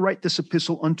 behold, I write this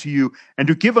epistle unto you, and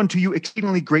to give unto you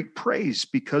exceedingly great praise,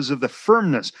 because of the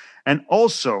firmness, and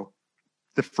also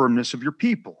the firmness of your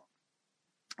people,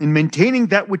 in maintaining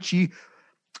that which ye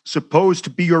suppose to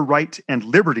be your right and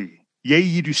liberty. Yea,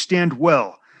 ye do stand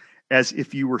well, as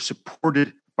if you were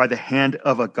supported by the hand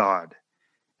of a God,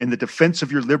 in the defense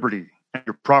of your liberty, and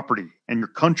your property, and your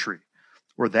country,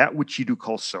 or that which ye do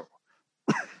call so.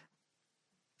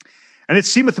 And it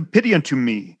seemeth a pity unto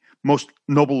me, most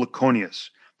noble Lyconius,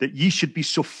 that ye should be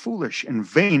so foolish and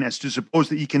vain as to suppose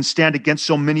that ye can stand against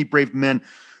so many brave men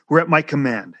who are at my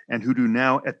command, and who do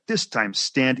now at this time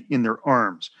stand in their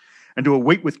arms, and to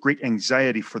await with great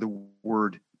anxiety for the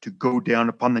word to go down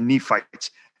upon the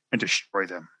Nephites and destroy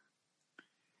them.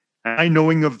 And I,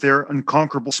 knowing of their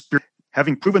unconquerable spirit,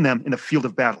 having proven them in the field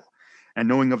of battle, and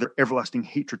knowing of their everlasting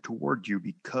hatred toward you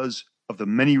because of the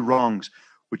many wrongs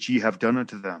which ye have done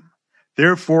unto them,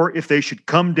 therefore, if they should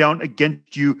come down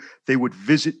against you, they would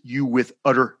visit you with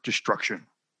utter destruction.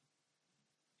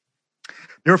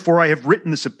 Therefore, I have written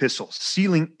this epistle,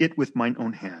 sealing it with mine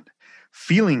own hand,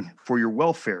 feeling for your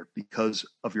welfare because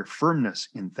of your firmness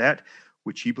in that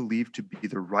which ye believe to be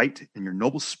the right, and your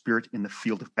noble spirit in the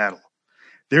field of battle.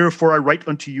 Therefore, I write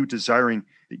unto you, desiring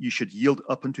that ye should yield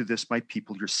up unto this my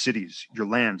people your cities, your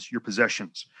lands, your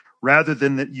possessions, rather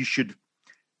than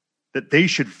that they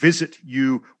should visit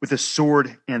you with a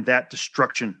sword, and that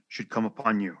destruction should come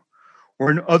upon you. Or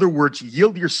in other words,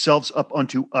 yield yourselves up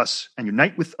unto us, and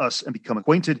unite with us, and become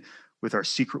acquainted with our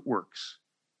secret works,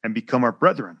 and become our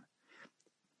brethren,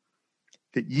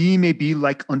 that ye may be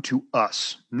like unto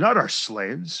us, not our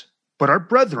slaves, but our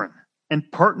brethren, and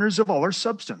partners of all our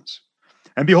substance.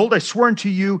 And behold, I swear unto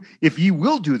you, if ye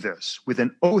will do this, with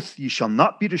an oath ye shall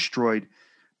not be destroyed.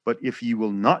 But if ye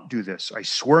will not do this, I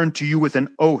swear unto you with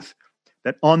an oath,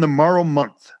 that on the morrow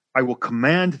month I will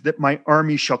command that my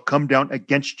army shall come down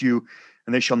against you,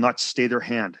 and they shall not stay their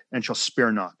hand, and shall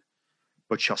spare not,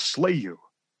 but shall slay you,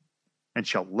 and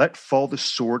shall let fall the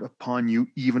sword upon you,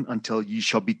 even until ye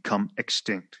shall become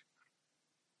extinct.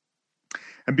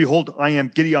 And behold, I am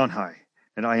Gideonhi,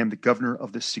 and I am the governor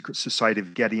of the secret society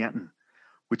of Gadianton,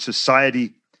 which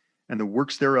society and the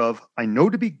works thereof I know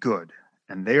to be good,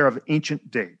 and they are of ancient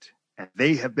date, and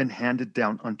they have been handed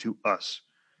down unto us.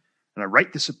 And I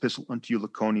write this epistle unto you,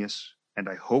 Laconius, and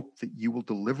I hope that you will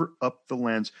deliver up the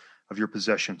lands of your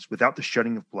possessions without the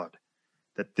shedding of blood,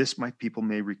 that this my people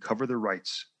may recover their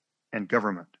rights and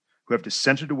government, who have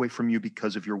dissented away from you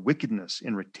because of your wickedness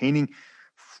in retaining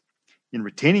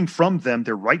from them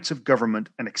their rights of government.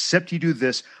 And except ye do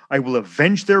this, I will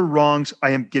avenge their wrongs.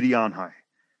 I am Gideonhi.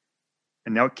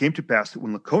 And now it came to pass that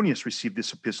when Laconius received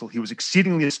this epistle, he was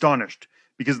exceedingly astonished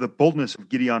because of the boldness of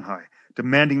Gideonhi,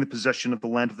 demanding the possession of the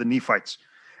land of the Nephites,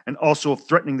 and also of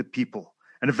threatening the people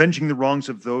and avenging the wrongs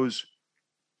of those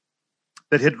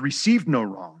that had received no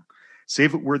wrong,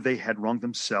 save it were they had wronged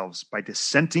themselves by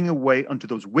dissenting away unto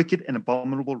those wicked and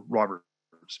abominable robbers.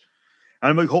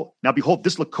 And behold,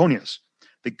 this Laconius,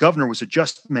 the governor, was a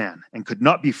just man and could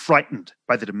not be frightened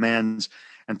by the demands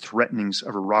and threatenings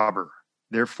of a robber.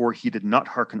 Therefore, he did not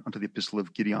hearken unto the epistle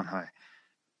of Gideonhi,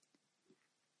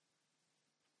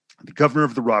 the governor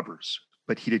of the robbers,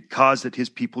 but he did cause that his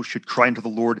people should cry unto the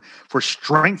Lord for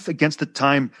strength against the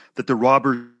time that the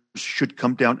robbers should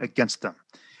come down against them.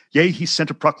 Yea, he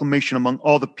sent a proclamation among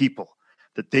all the people,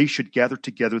 that they should gather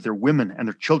together their women and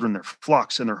their children, their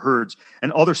flocks and their herds,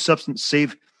 and all their substance,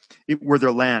 save it were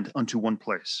their land, unto one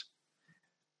place.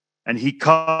 And he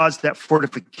caused that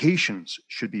fortifications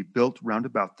should be built round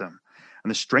about them, and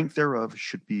the strength thereof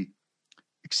should be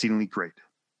exceedingly great.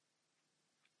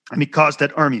 And he caused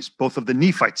that armies, both of the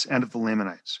Nephites and of the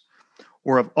Lamanites,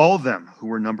 or of all them who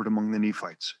were numbered among the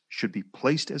Nephites, should be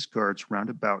placed as guards round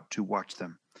about to watch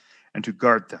them, and to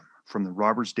guard them from the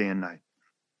robbers day and night.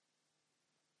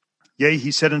 Yea,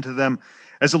 he said unto them,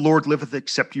 As the Lord liveth,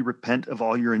 except ye repent of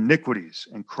all your iniquities,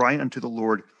 and cry unto the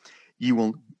Lord, ye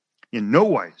will in no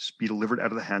wise be delivered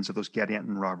out of the hands of those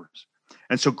Gadianton robbers.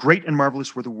 And so great and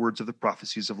marvelous were the words of the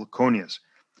prophecies of Laconius,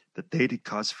 that they did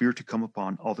cause fear to come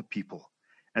upon all the people.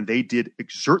 And they did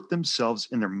exert themselves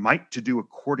in their might to do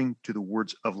according to the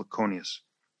words of Laconius.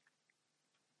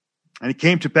 And it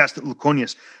came to pass that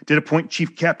Laconius did appoint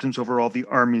chief captains over all the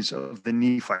armies of the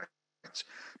Nephites,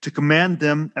 to command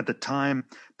them at the time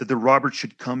that the robbers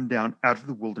should come down out of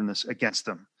the wilderness against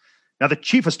them. Now the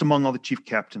chiefest among all the chief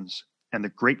captains and the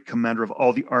great commander of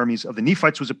all the armies of the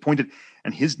Nephites was appointed,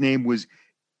 and his name was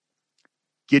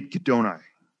Gidgiddoni.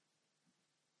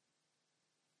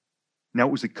 Now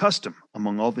it was the custom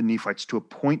among all the Nephites to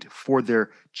appoint for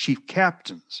their chief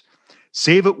captains,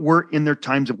 save it were in their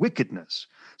times of wickedness,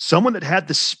 someone that had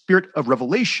the spirit of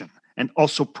revelation and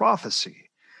also prophecy.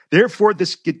 Therefore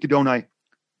this Gidgiddoni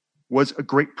was a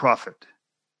great prophet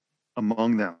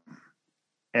among them,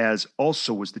 as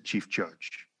also was the chief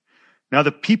judge. Now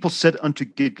the people said unto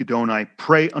Gidgiddoni,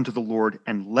 Pray unto the Lord,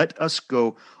 and let us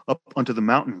go up unto the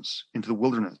mountains, into the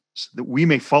wilderness, that we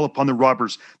may fall upon the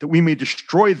robbers, that we may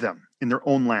destroy them in their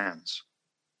own lands.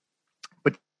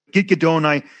 But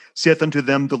Gidgiddoni saith unto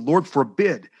them, The Lord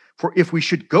forbid, for if we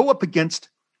should go up against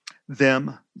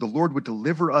them, the Lord would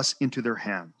deliver us into their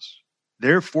hands.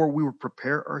 Therefore we will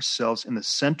prepare ourselves in the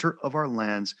center of our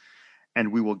lands,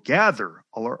 and we will gather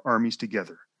all our armies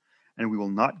together. And we will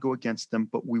not go against them,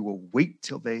 but we will wait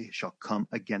till they shall come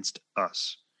against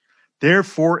us.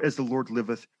 Therefore, as the Lord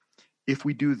liveth, if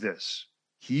we do this,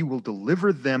 he will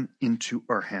deliver them into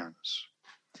our hands.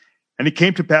 And it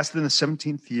came to pass that in the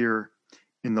 17th year,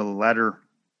 in the latter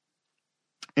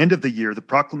end of the year, the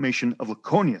proclamation of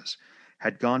Laconius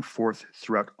had gone forth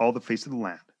throughout all the face of the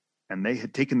land. And they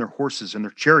had taken their horses and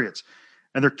their chariots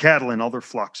and their cattle and all their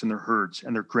flocks and their herds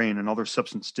and their grain and all their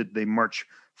substance did they march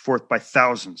forth by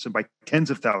thousands and by tens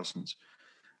of thousands,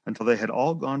 until they had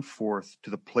all gone forth to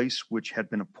the place which had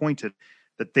been appointed,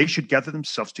 that they should gather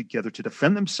themselves together to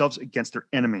defend themselves against their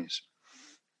enemies.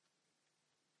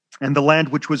 And the land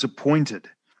which was appointed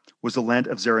was the land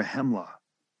of Zarahemla,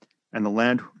 and the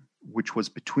land which was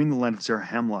between the land of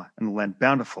Zarahemla and the land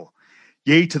bountiful,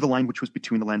 yea, to the line which was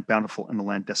between the land bountiful and the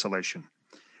land desolation.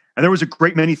 And there was a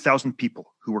great many thousand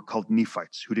people who were called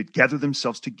Nephites, who did gather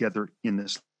themselves together in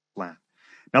this land.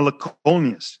 Now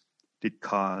Laconius did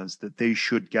cause that they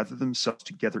should gather themselves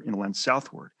together in the land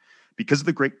southward, because of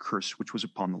the great curse which was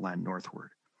upon the land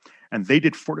northward. And they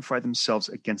did fortify themselves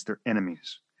against their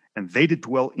enemies, and they did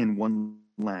dwell in one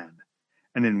land,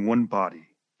 and in one body,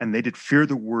 and they did fear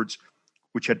the words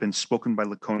which had been spoken by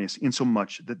Laconius,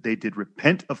 insomuch that they did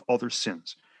repent of all their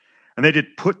sins. And they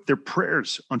did put their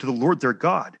prayers unto the Lord their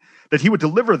God, that he would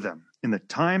deliver them in the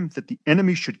time that the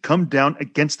enemy should come down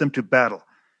against them to battle.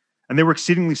 And they were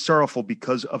exceedingly sorrowful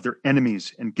because of their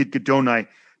enemies, and Gidgiddoni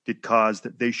did cause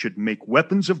that they should make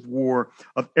weapons of war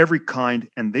of every kind,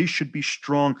 and they should be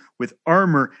strong with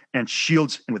armor and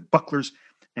shields and with bucklers,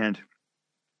 and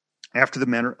after the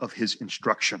manner of his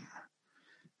instruction.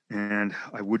 And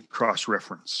I would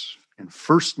cross-reference in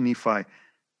 1 Nephi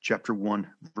chapter 1,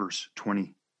 verse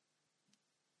 20.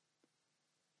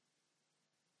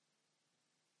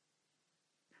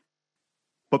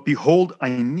 But behold, I,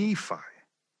 Nephi,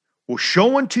 will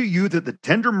show unto you that the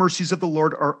tender mercies of the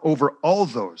Lord are over all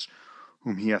those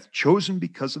whom he hath chosen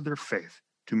because of their faith,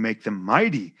 to make them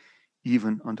mighty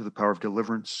even unto the power of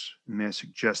deliverance. And may I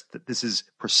suggest that this is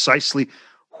precisely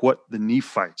what the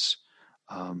Nephites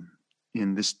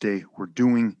in this day were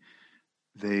doing.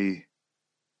 They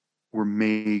were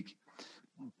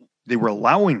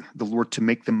allowing the Lord to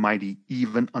make them mighty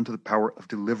even unto the power of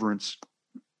deliverance,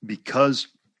 because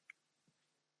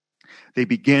they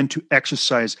began to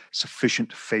exercise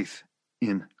sufficient faith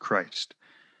in Christ.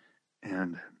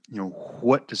 And,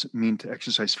 what does it mean to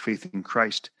exercise faith in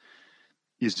Christ?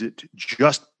 Is it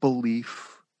just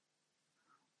belief?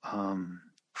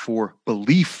 For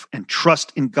belief and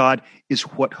trust in God is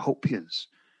what hope is.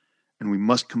 And we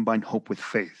must combine hope with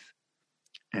faith.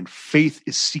 And faith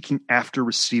is seeking after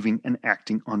receiving and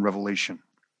acting on revelation,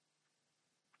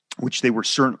 which they were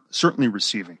certainly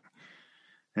receiving.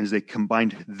 And as they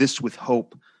combined this with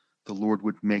hope, the Lord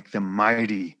would make them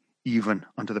mighty even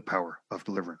unto the power of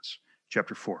deliverance.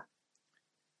 Chapter 4.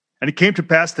 And it came to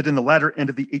pass that in the latter end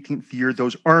of the 18th year,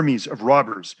 those armies of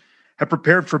robbers had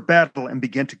prepared for battle and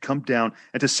began to come down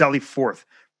and to sally forth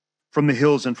from the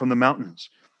hills and from the mountains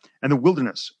and the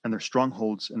wilderness and their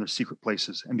strongholds and their secret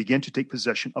places, and began to take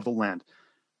possession of the land,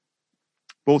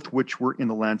 both which were in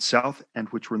the land south and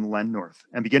which were in the land north,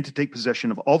 and began to take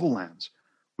possession of all the lands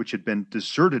which had been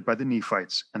deserted by the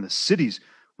Nephites, and the cities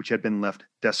which had been left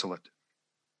desolate.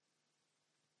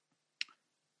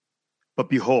 But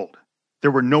behold,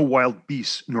 there were no wild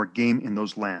beasts nor game in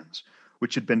those lands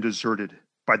which had been deserted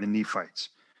by the Nephites.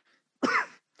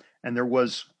 And there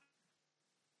was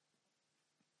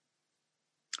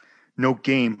no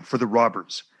game for the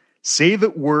robbers, save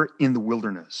it were in the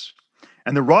wilderness.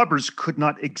 And the robbers could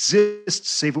not exist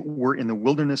save it were in the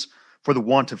wilderness for the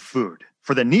want of food.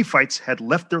 For the Nephites had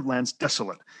left their lands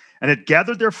desolate, and had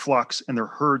gathered their flocks and their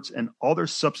herds and all their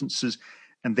substances,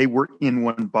 and they were in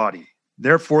one body.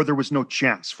 Therefore there was no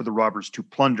chance for the robbers to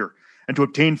plunder and to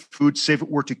obtain food, save they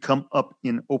were to come up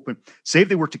in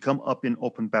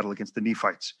open battle against the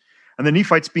Nephites. And the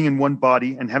Nephites being in one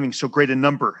body, and having so great a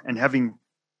number, and having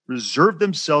reserved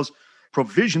themselves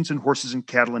provisions and horses and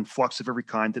cattle and flocks of every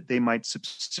kind, that they might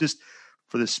subsist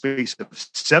for the space of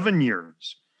 7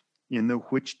 years, in the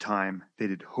which time they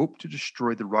did hope to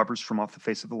destroy the robbers from off the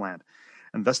face of the land.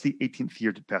 And thus the 18th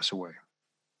year did pass away.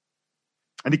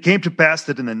 And it came to pass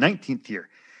that in the 19th year,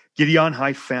 Gideon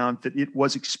found that it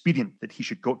was expedient that he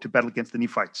should go to battle against the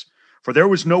Nephites. For there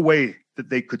was no way that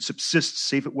they could subsist,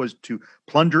 save it was to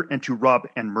plunder and to rob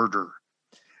and murder.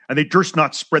 And they durst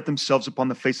not spread themselves upon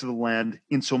the face of the land,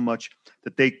 insomuch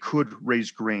that they could raise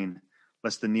grain,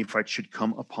 lest the Nephites should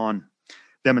come upon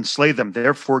them and slay them.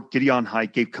 Therefore Gideon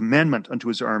gave commandment unto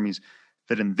his armies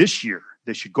that in this year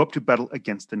they should go up to battle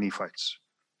against the Nephites.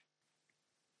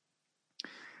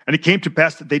 And it came to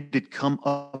pass that they did come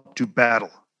up to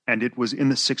battle, and it was in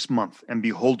the 6th month. And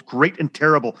behold, great and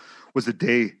terrible was the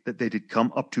day that they did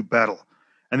come up to battle.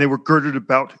 And they were girded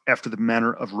about after the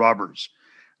manner of robbers.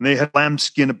 And they had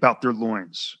lambskin about their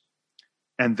loins.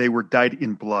 And they were dyed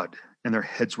in blood, and their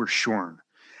heads were shorn.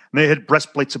 And they had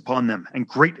breastplates upon them. And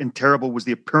great and terrible was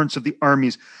the appearance of the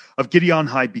armies of Gideon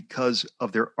because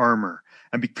of their armor,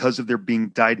 and because of their being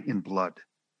dyed in blood.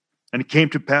 And it came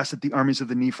to pass that the armies of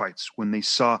the Nephites, when they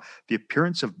saw the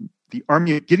appearance of the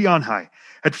army of Gideon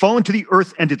had fallen to the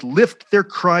earth, and did lift their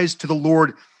cries to the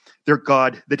Lord their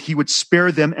God, that he would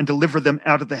spare them and deliver them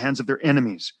out of the hands of their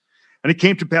enemies. And it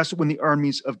came to pass that when the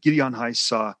armies of Gideon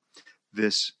saw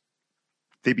this,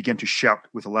 they began to shout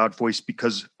with a loud voice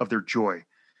because of their joy.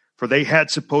 For they had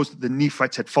supposed that the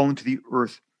Nephites had fallen to the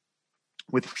earth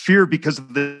with fear because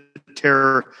of the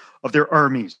terror of their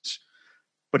armies.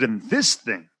 But in this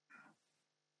thing,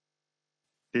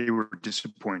 they were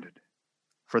disappointed,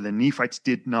 for the Nephites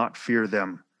did not fear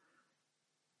them,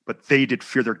 but they did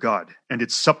fear their God, and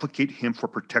did supplicate him for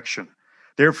protection.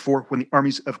 Therefore, when the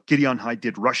armies of Gideon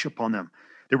did rush upon them,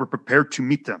 they were prepared to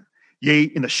meet them. Yea,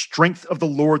 in the strength of the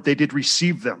Lord they did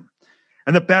receive them.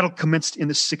 And the battle commenced in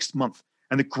the 6th month,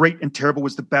 and the great and terrible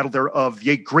was the battle thereof.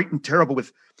 Yea, great and terrible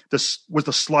was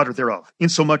the slaughter thereof,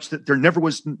 insomuch that there never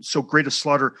was so great a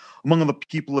slaughter among the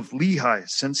people of Lehi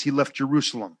since he left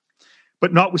Jerusalem.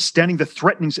 But notwithstanding the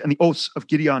threatenings and the oaths of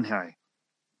Gideon,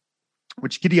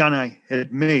 which Gideon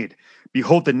had made,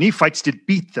 behold, the Nephites did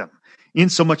beat them,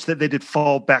 insomuch that they did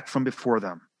fall back from before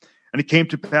them. And it came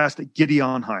to pass that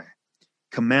Gideon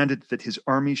commanded that his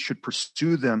armies should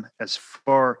pursue them as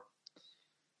far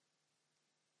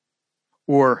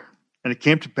And it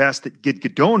came to pass that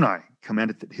Gidgiddoni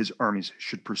commanded that his armies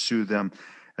should pursue them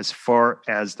as far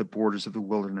as the borders of the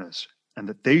wilderness, and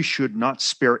that they should not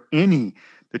spare any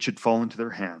that should fall into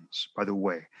their hands by the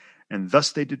way. And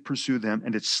thus they did pursue them,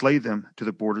 and did slay them to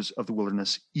the borders of the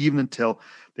wilderness, even until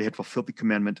they had fulfilled the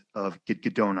commandment of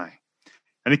Gidgiddoni.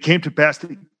 And it came to pass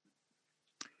that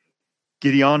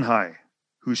Gideonhi,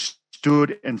 who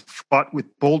stood and fought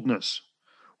with boldness,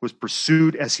 was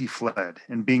pursued as he fled,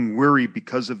 and being weary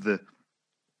because of the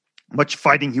much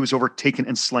fighting, he was overtaken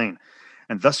and slain.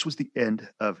 And thus was the end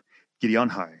of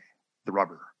Gideonhi, the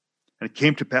robber. And it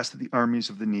came to pass that the armies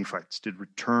of the Nephites did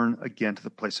return again to the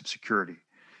place of security.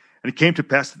 And it came to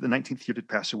pass that the 19th year did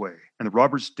pass away, and the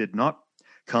robbers did not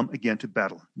come again to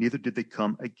battle, neither did they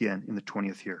come again in the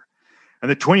 20th year.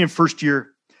 And the 21st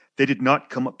year they did not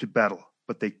come up to battle,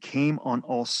 but they came on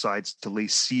all sides to lay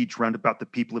siege round about the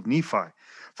people of Nephi.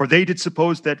 For they did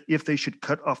suppose that if they should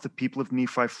cut off the people of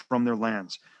Nephi from their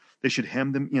lands, they should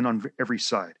hem them in on every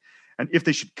side. And if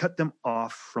they should cut them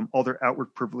off from all their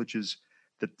outward privileges,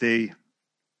 that they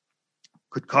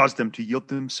could cause them to yield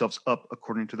themselves up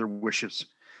according to their wishes.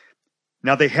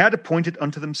 Now they had appointed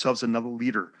unto themselves another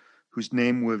leader, whose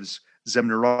name was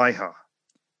Zemnariah.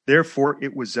 Therefore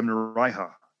it was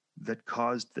Zemnariah that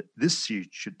caused that this siege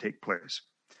should take place.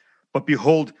 But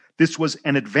behold, this was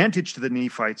an advantage to the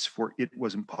Nephites, for it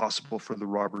was impossible for the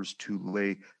robbers to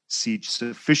lay siege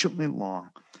sufficiently long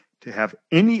to have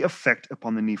any effect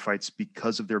upon the Nephites,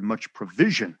 because of their much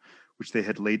provision which they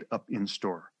had laid up in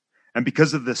store, and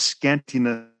because of the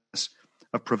scantiness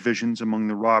of provisions among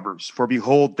the robbers. For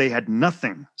behold, they had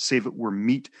nothing save it were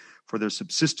meat for their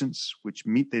subsistence, which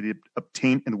meat they did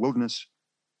obtain in the wilderness.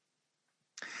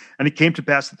 And it came to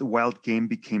pass that the wild game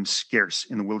became scarce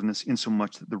in the wilderness,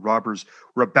 insomuch that the robbers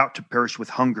were about to perish with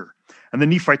hunger. And the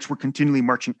Nephites were continually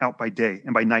marching out by day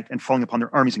and by night, and falling upon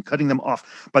their armies and cutting them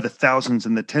off by the thousands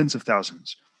and the tens of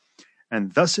thousands.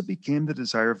 And thus it became the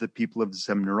desire of the people of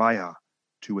Zemnariah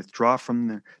to withdraw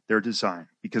from their design,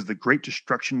 because of the great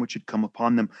destruction which had come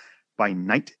upon them by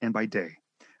night and by day.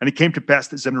 And it came to pass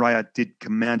that Zemnariah did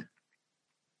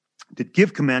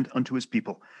give command unto his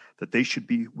people that they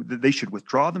should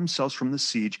withdraw themselves from the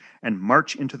siege and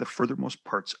march into the furthermost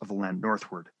parts of the land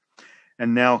northward.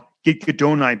 And now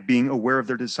Gidgiddoni, being aware of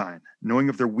their design, knowing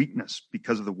of their weakness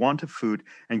because of the want of food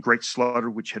and great slaughter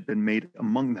which had been made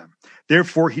among them,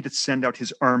 therefore he did send out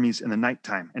his armies in the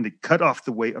nighttime, and did cut off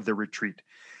the way of their retreat,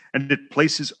 and did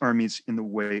place his armies in the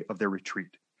way of their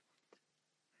retreat.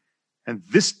 And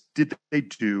this did they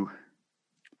do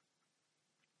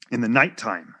in the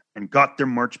nighttime, and got their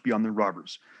march beyond the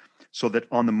robbers, so that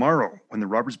on the morrow, when the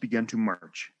robbers began to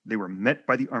march, they were met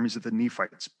by the armies of the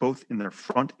Nephites, both in their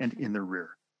front and in their rear.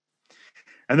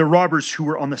 And the robbers who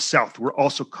were on the south were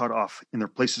also cut off in their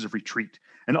places of retreat.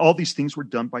 And all these things were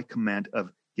done by command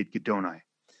of Gidgiddoni.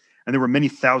 And there were many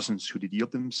thousands who did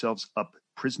yield themselves up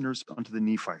prisoners unto the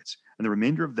Nephites, and the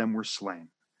remainder of them were slain.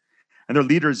 And their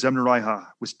leader Zemnariah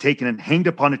was taken and hanged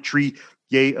upon a tree,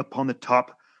 yea, upon the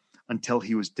top, until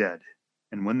he was dead.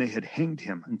 And when they had hanged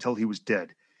him until he was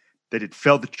dead, they did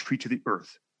fell the tree to the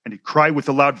earth, and did cry with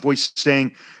a loud voice,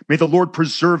 saying, May the Lord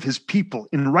preserve his people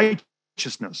in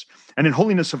righteousness and in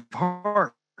holiness of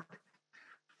heart,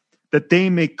 that they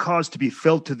may cause to be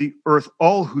felled to the earth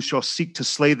all who shall seek to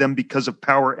slay them because of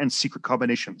power and secret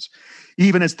combinations,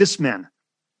 even as this man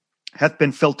hath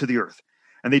been felled to the earth.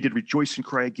 And they did rejoice and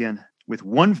cry again with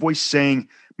one voice, saying,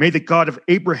 May the God of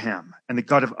Abraham and the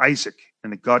God of Isaac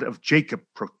and the God of Jacob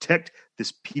protect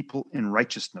this people in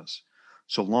righteousness,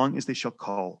 so long as they shall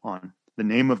call on the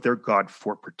name of their God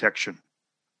for protection.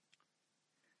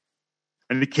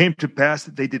 And it came to pass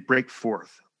that they did break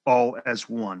forth, all as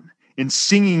one, in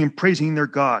singing and praising their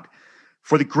God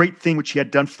for the great thing which he had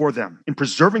done for them, in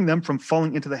preserving them from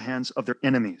falling into the hands of their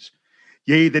enemies.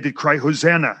 Yea, they did cry,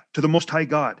 Hosanna to the Most High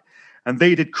God. And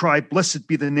they did cry, Blessed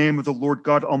be the name of the Lord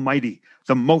God Almighty,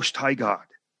 the Most High God.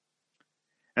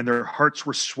 And their hearts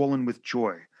were swollen with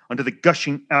joy unto the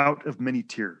gushing out of many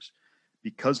tears,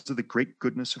 because of the great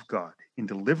goodness of God in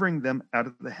delivering them out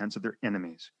of the hands of their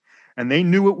enemies. And they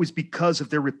knew it was because of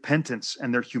their repentance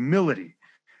and their humility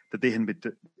that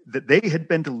they had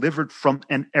been delivered from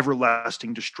an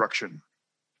everlasting destruction.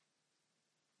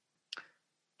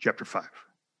 Chapter 5.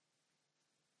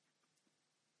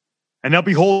 And now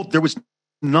behold, there was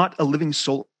not a living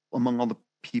soul among all the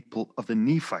people of the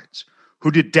Nephites who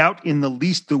did doubt in the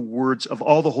least the words of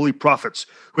all the holy prophets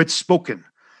who had spoken.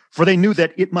 For they knew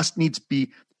that it must needs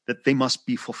be that they must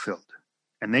be fulfilled.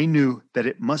 And they knew that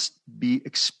it must be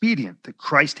expedient that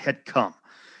Christ had come,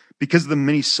 because of the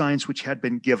many signs which had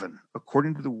been given,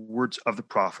 according to the words of the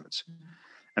prophets.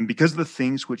 And because of the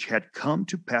things which had come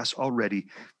to pass already,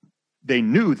 they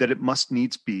knew that it must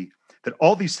needs be that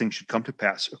all these things should come to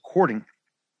pass according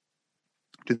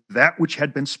to that which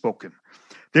had been spoken.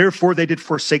 Therefore they did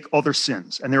forsake all their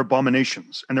sins and their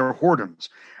abominations and their whoredoms,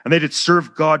 and they did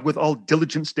serve God with all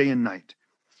diligence day and night.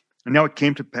 And now it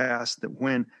came to pass that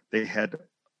when they had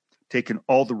taken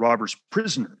all the robbers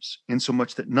prisoners,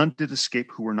 insomuch that none did escape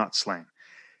who were not slain,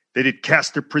 they did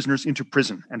cast their prisoners into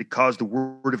prison, and did cause the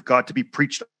word of God to be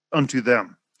preached unto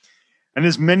them. And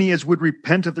as many as would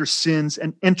repent of their sins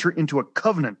and enter into a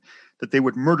covenant that they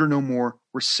would murder no more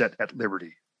were set at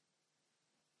liberty.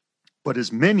 But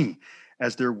as many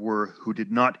as there were who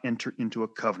did not enter into a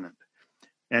covenant,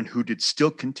 and who did still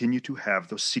continue to have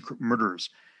those secret murderers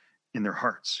in their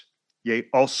hearts,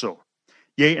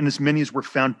 and as many as were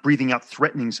found breathing out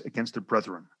threatenings against their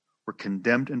brethren, were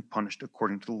condemned and punished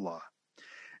according to the law.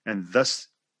 And thus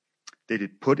they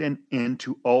did put an end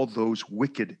to all those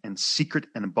wicked and secret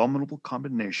and abominable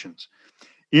combinations,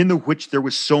 in the which there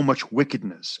was so much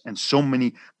wickedness and so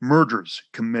many murders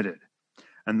committed.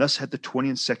 And thus had the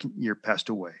 22nd year passed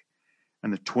away,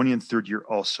 and the 23rd year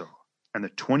also, and the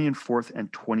 24th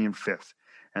and 25th,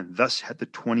 and thus had the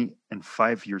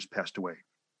 25 years passed away.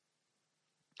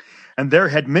 And there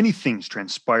had many things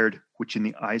transpired, which in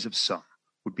the eyes of some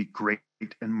would be great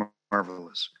and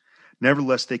marvelous.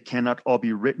 Nevertheless, they cannot all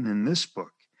be written in this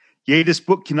book. Yea, this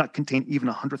book cannot contain even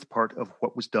 100th part of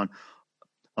what was done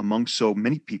among so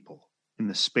many people in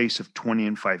the space of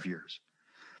 25 years.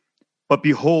 But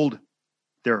behold,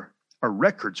 there are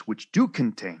records which do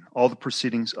contain all the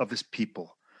proceedings of this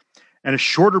people, and a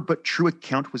shorter but true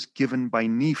account was given by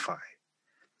Nephi.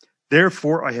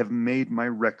 Therefore I have made my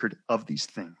record of these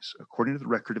things, according to the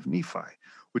record of Nephi,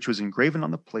 which was engraven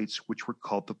on the plates which were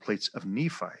called the plates of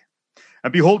Nephi.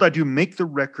 And behold, I do make the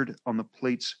record on the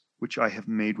plates which I have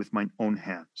made with mine own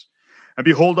hands. And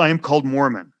behold, I am called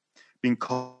Mormon, being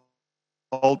called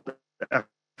after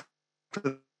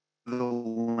the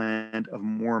land of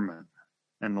Mormon,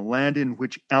 and the land in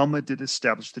which Alma did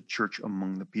establish the church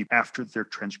among the people after their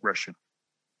transgression.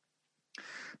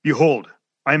 Behold,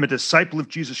 I am a disciple of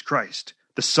Jesus Christ,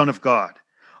 the Son of God.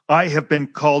 I have been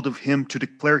called of him to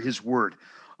declare his word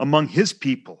among his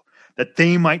people, that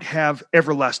they might have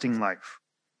everlasting life.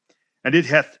 And it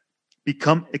hath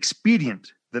become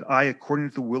expedient that I, according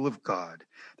to the will of God,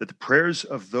 that the prayers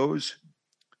of those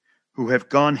who have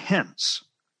gone hence,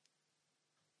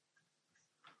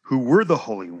 who were the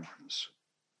holy ones,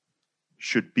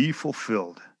 should be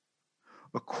fulfilled,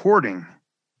 according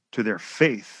to their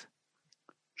faith,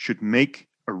 should make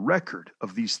a record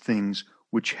of these things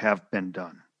which have been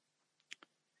done.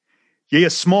 Yea, a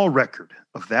small record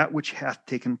of that which hath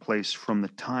taken place from the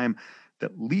time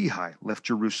that Lehi left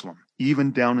Jerusalem,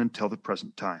 even down until the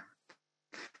present time.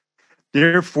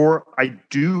 Therefore, I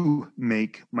do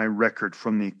make my record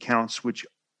from the accounts which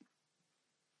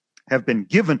have been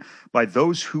given by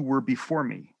those who were before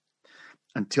me,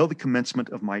 until the commencement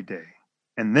of my day.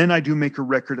 And then I do make a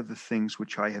record of the things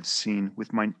which I have seen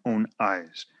with mine own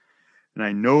eyes. And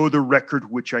I know the record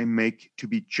which I make to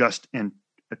be just and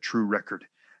a true record.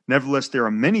 Nevertheless, there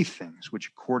are many things which,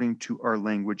 according to our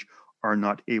language, are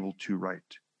not able to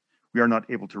write. We are not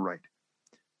able to write.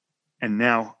 And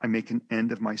now I make an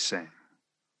end of my saying,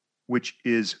 which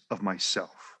is of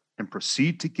myself, and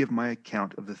proceed to give my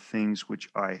account of the things which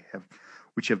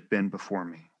have been before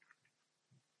me.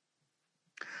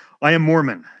 I am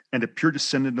Mormon, and a pure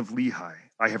descendant of Lehi.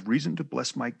 I have reason to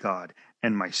bless my God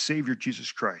and my Savior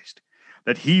Jesus Christ,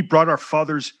 that he brought our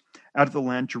fathers out of the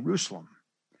land Jerusalem,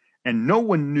 and no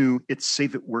one knew it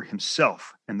save it were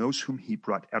himself and those whom he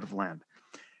brought out of the land,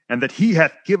 and that he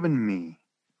hath given me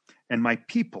and my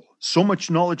people so much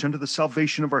knowledge unto the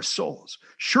salvation of our souls.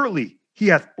 Surely he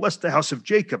hath blessed the house of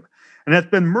Jacob, and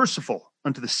hath been merciful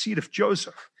unto the seed of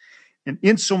Joseph, and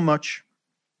insomuch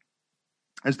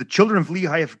as the children of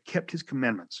Lehi have kept his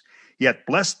commandments, he hath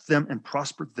blessed them and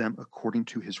prospered them according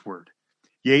to his word.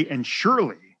 Yea, and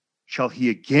surely shall he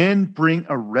again bring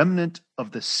a remnant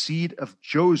of the seed of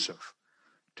Joseph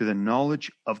to the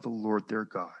knowledge of the Lord their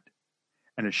God.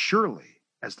 And as surely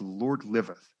as the Lord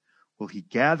liveth, will he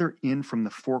gather in from the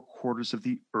four quarters of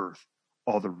the earth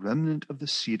all the remnant of the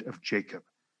seed of Jacob,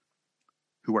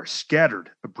 who are scattered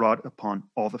abroad upon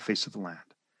all the face of the land.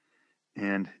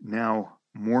 And now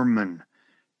Mormon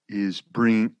is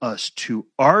bringing us to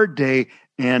our day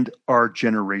and our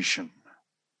generation.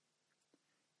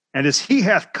 And as he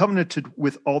hath covenanted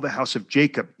with all the house of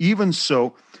Jacob, even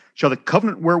so shall the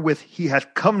covenant wherewith he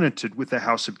hath covenanted with the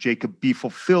house of Jacob be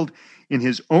fulfilled in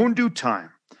his own due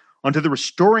time, unto the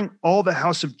restoring all the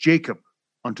house of Jacob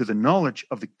unto the knowledge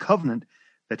of the covenant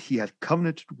that he hath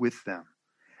covenanted with them,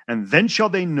 And then shall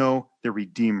they know their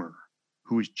Redeemer,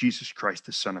 who is Jesus Christ,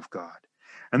 the Son of God.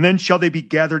 And then shall they be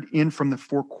gathered in from the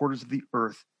four quarters of the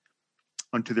earth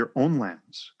unto their own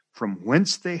lands, from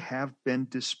whence they have been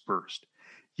dispersed.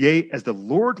 Yea, as the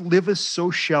Lord liveth, so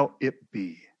shall it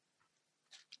be.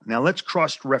 Now let's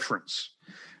cross-reference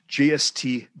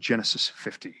JST Genesis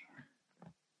 50.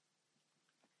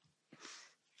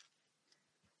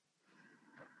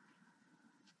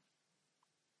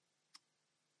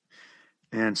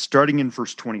 And starting in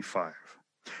verse 25.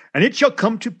 And it shall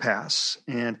come to pass,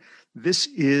 and this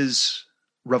is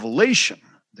revelation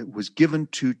that was given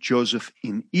to Joseph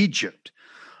in Egypt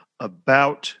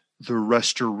about the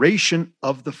restoration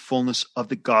of the fullness of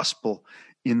the gospel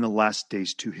in the last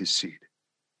days to his seed.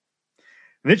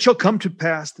 And it shall come to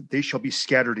pass that they shall be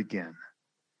scattered again,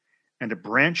 and a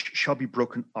branch shall be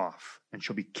broken off, and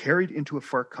shall be carried into a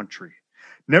far country.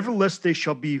 Nevertheless, they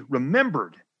shall be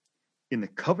remembered in the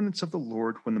covenants of the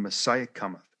Lord when the Messiah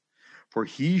cometh. For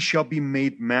he shall be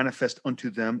made manifest unto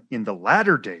them in the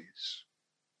latter days,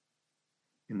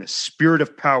 in the spirit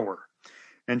of power,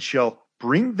 and shall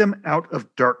bring them out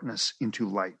of darkness into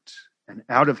light, and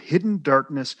out of hidden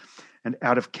darkness, and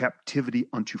out of captivity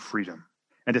unto freedom.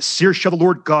 And a seer shall the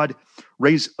Lord God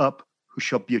raise up, who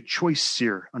shall be a choice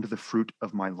seer unto the fruit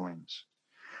of my loins.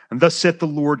 And thus saith the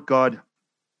Lord God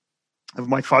of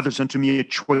my fathers unto me, a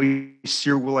choice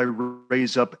seer will I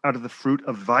raise up out of the fruit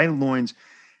of thy loins,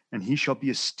 and he shall be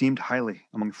esteemed highly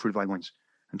among the fruit of thy loins.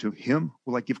 And to him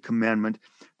will I give commandment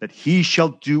that he shall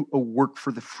do a work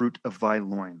for the fruit of thy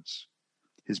loins,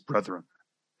 his brethren.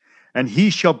 And he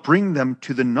shall bring them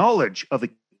to the knowledge of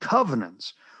the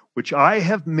covenants which I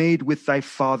have made with thy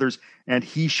fathers, and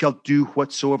he shall do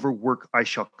whatsoever work I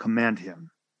shall command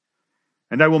him.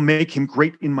 And I will make him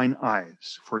great in mine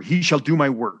eyes, for he shall do my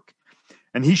work.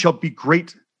 And he shall be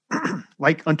great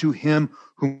like unto him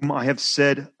whom I have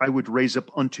said I would raise up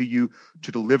unto you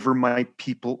to deliver my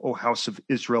people, O house of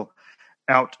Israel,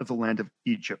 out of the land of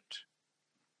Egypt.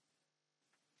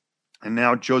 And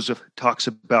now Joseph talks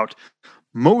about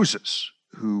Moses,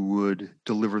 who would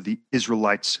deliver the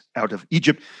Israelites out of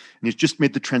Egypt. And he's just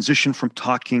made the transition from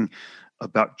talking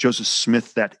about Joseph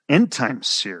Smith, that end-time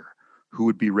seer who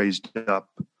would be raised up,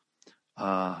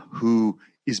 who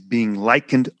is being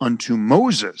likened unto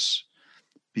Moses,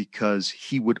 because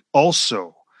he would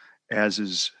also, as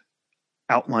is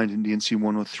outlined in D&C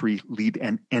 103, lead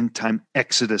an end-time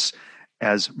exodus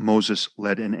as Moses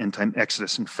led an end-time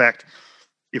exodus. In fact,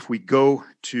 if we go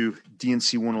to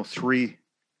D&C 103,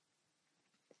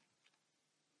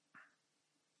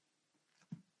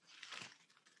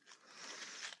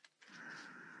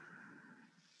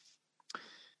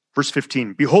 verse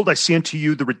 15, behold, I say unto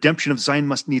you, the redemption of Zion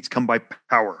must needs come by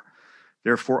power.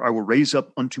 Therefore I will raise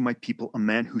up unto my people a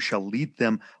man who shall lead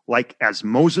them like as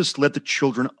Moses led the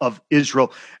children of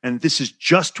Israel. And this is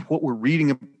just what we're reading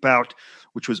about,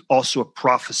 which was also a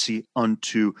prophecy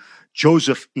unto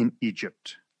Joseph in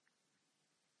Egypt.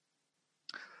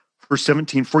 Verse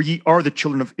 17, for ye are the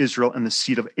children of Israel and the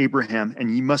seed of Abraham,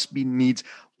 and ye must be needs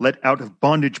led out of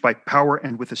bondage by power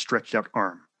and with a stretched out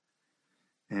arm.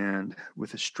 And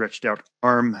with a stretched out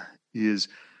arm is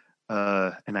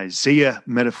an Isaiah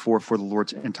metaphor for the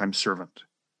Lord's end-time servant.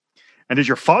 And as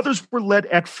your fathers were led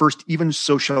at first, even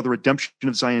so shall the redemption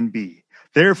of Zion be.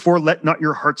 Therefore let not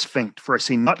your hearts faint, for I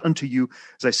say not unto you,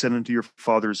 as I said unto your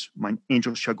fathers, mine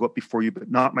angel shall go up before you,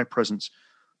 but not my presence.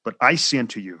 But I say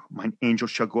unto you, mine angel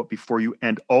shall go up before you,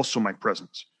 and also my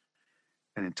presence.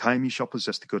 And in time ye shall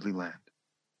possess the goodly land.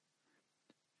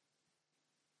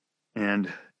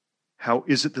 And how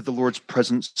is it that the Lord's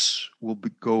presence will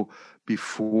go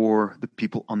before the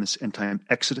people on this end-time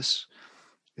exodus?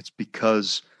 It's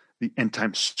because the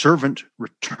end-time servant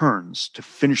returns to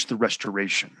finish the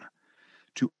restoration,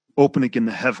 to open again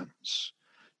the heavens,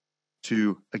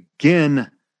 to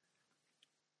again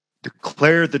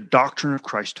declare the doctrine of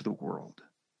Christ to the world,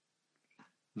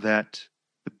 that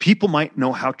the people might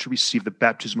know how to receive the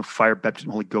baptism of fire, baptism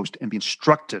of the Holy Ghost, and be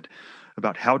instructed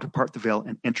about how to part the veil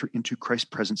and enter into Christ's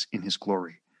presence in his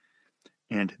glory.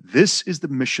 And this is the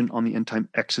mission on the end-time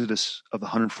exodus of the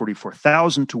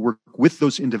 144,000, to work with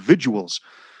those individuals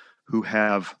who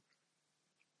have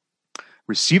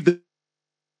received the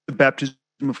baptism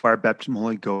of fire, baptism of the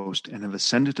Holy Ghost, and have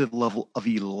ascended to the level of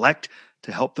elect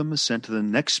to help them ascend to the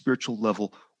next spiritual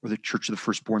level, or the church of the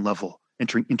firstborn level,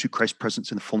 entering into Christ's presence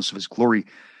in the fullness of his glory,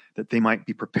 that they might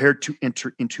be prepared to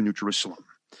enter into New Jerusalem.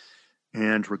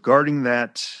 And regarding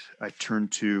that, I turn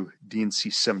to D&C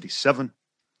 77.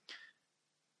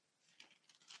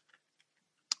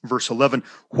 Verse 11,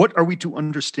 what are we to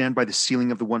understand by the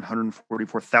sealing of the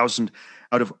 144,000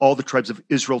 out of all the tribes of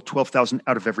Israel, 12,000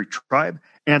 out of every tribe?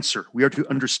 Answer, we are to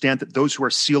understand that those who are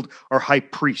sealed are high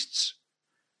priests,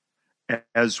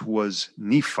 as was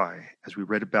Nephi, as we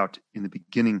read about in the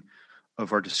beginning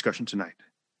of our discussion tonight.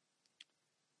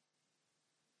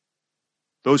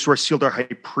 Those who are sealed are high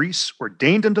priests,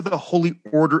 ordained unto the holy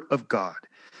order of God,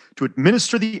 to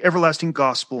administer the everlasting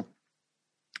gospel.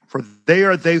 For they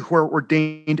are they who are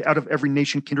ordained out of every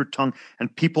nation, kindred, tongue,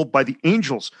 and people by the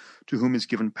angels, to whom is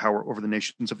given power over the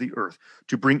nations of the earth,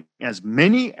 to bring as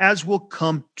many as will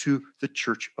come to the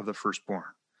church of the firstborn.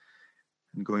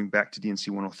 And going back to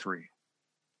D&C 103.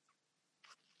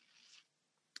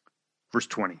 Verse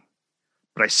 20.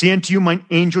 But I say unto you, mine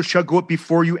angel shall go up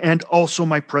before you, and also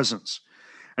my presence.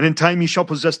 And in time ye shall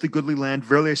possess the goodly land.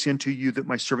 Verily I say unto you that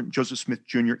my servant Joseph Smith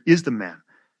Jr. is the man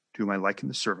to whom I liken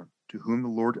the servant, to whom the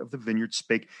Lord of the vineyard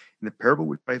spake in the parable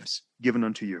which I have given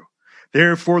unto you.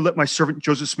 Therefore let my servant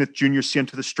Joseph Smith Jr. see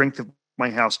unto the strength of my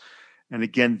house. And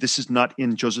again, this is not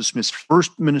in Joseph Smith's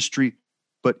first ministry,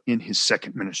 but in his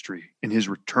second ministry, in his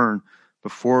return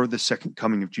before the second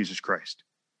coming of Jesus Christ.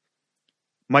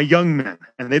 My young men,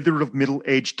 and they that are of middle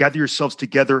age, gather yourselves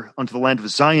together unto the land of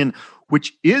Zion,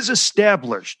 which is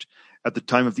established at the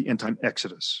time of the end time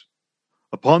Exodus,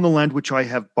 upon the land which I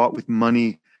have bought with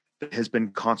money that has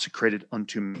been consecrated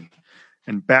unto me.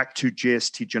 And back to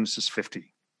JST Genesis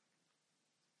 50.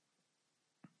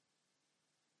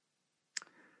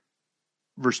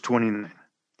 Verse 29.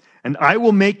 And I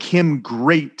will make him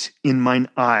great in mine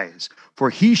eyes, for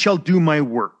he shall do my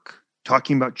work.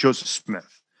 Talking about Joseph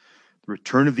Smith, the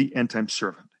return of the end-time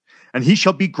servant. And he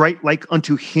shall be great like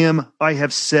unto him. I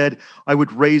have said, I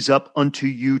would raise up unto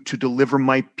you to deliver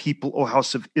my people, O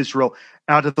house of Israel,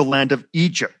 out of the land of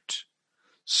Egypt.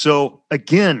 So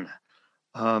again,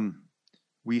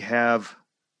 we have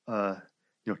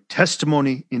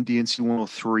testimony in D&C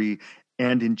 103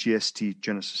 and in GST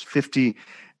Genesis 50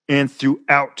 and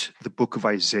throughout the book of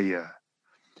Isaiah.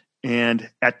 And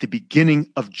at the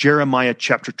beginning of Jeremiah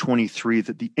chapter 23,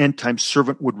 that the end-time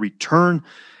servant would return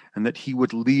and that he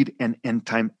would lead an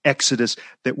end-time exodus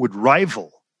that would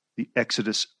rival the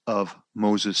exodus of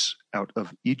Moses out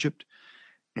of Egypt.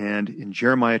 And in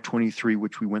Jeremiah 23,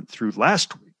 which we went through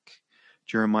last week,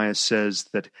 Jeremiah says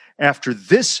that after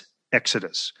this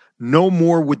exodus, no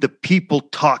more would the people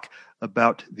talk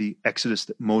about the exodus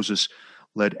that Moses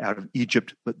led out of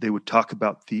Egypt, but they would talk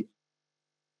about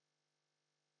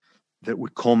that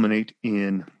would culminate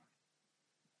in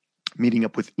meeting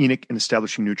up with Enoch and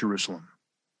establishing New Jerusalem.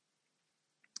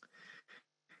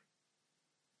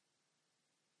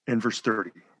 And verse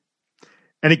 30.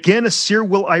 And again, a seer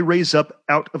will I raise up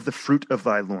out of the fruit of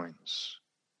thy loins.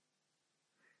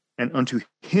 And unto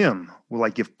him will I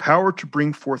give power to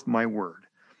bring forth my word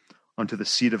unto the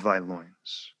seed of thy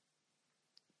loins.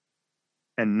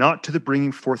 And not to the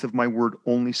bringing forth of my word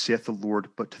only, saith the Lord,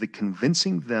 but to the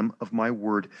convincing them of my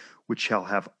word, which shall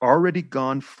have already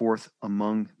gone forth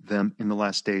among them in the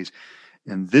last days.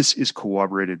 And this is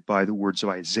corroborated by the words of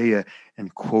Isaiah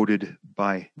and quoted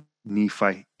by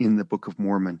Nephi in the Book of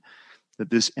Mormon, that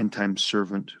this end-time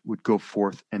servant would go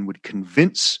forth and would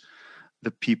convince the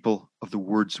people of the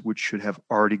words which should have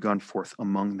already gone forth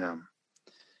among them.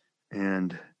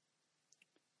 And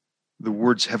the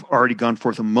words have already gone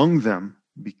forth among them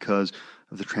because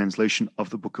of the translation of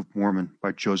the Book of Mormon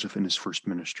by Joseph in his first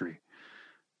ministry.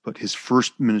 But his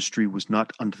first ministry was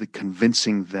not unto the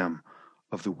convincing them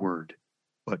of the word,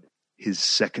 but his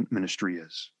second ministry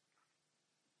is.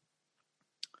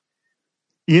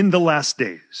 In the last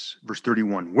days, verse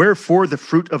 31, wherefore the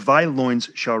fruit of thy loins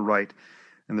shall write,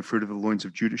 and the fruit of the loins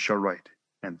of Judah shall write,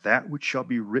 and that which shall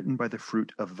be written by the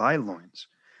fruit of thy loins,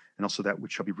 and also that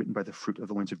which shall be written by the fruit of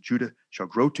the loins of Judah, shall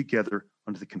grow together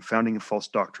unto the confounding of false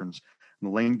doctrines, and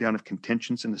the laying down of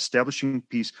contentions, and establishing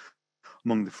peace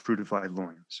among the fruit of thy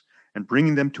loins, and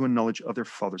bringing them to a knowledge of their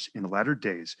fathers in the latter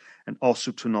days, and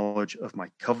also to knowledge of my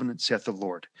covenant, saith the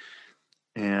Lord.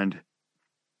 And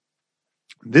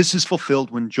this is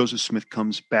fulfilled when Joseph Smith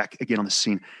comes back again on the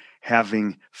scene,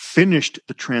 having finished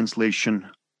the translation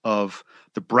of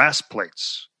the brass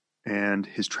plates and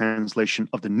his translation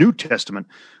of the New Testament,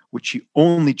 which he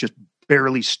only just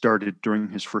barely started during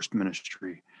his first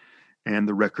ministry, and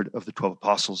the record of the 12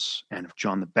 apostles and of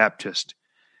John the Baptist.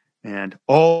 And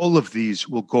all of these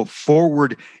will go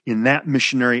forward in that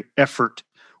missionary effort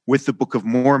with the Book of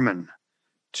Mormon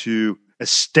to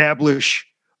establish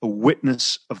a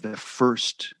witness of the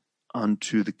first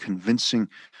unto the convincing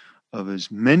of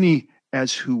as many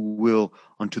as who will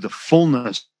unto the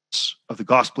fullness of the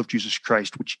gospel of Jesus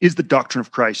Christ, which is the doctrine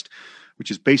of Christ, which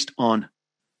is based on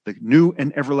the new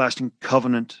and everlasting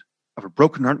covenant of a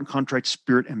broken heart and contrite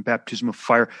spirit and baptism of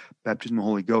fire, baptism of the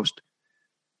Holy Ghost.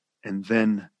 And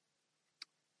then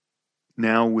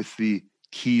now with the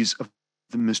keys of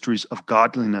the mysteries of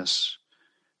godliness,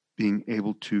 being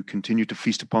able to continue to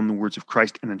feast upon the words of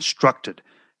Christ and instructed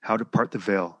how to part the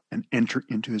veil and enter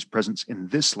into his presence in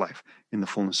this life in the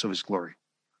fullness of his glory.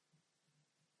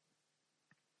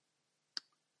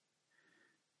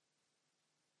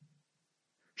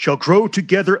 Shall grow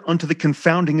together unto the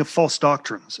confounding of false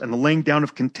doctrines and the laying down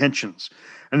of contentions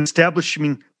and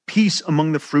establishing peace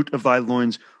among the fruit of thy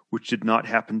loins, which did not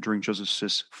happen during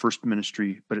Joseph's first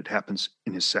ministry, but it happens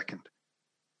in his second.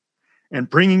 And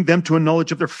bringing them to a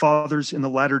knowledge of their fathers in the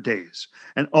latter days,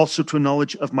 and also to a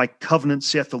knowledge of my covenant,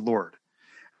 saith the Lord.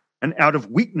 And out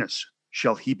of weakness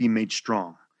shall he be made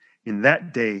strong, in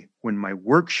that day when my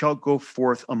work shall go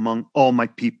forth among all my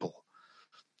people.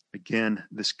 Again,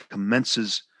 this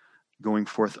commences going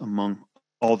forth among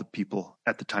all the people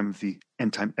at the time of the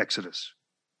end time Exodus,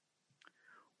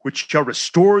 which shall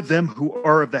restore them who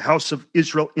are of the house of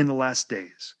Israel in the last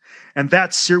days. And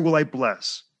that seer will I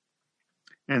bless,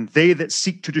 and they that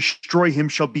seek to destroy him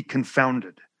shall be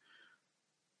confounded.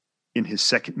 In his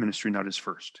second ministry, not his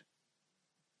first.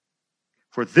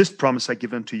 For this promise I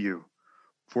give unto you,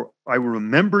 for I will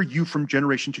remember you from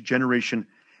generation to generation,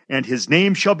 and his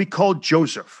name shall be called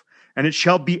Joseph, and it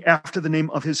shall be after the name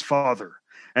of his father.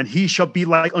 And he shall be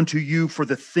like unto you, for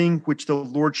the thing which the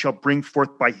Lord shall bring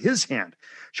forth by his hand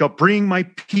shall bring my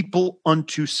people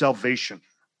unto salvation.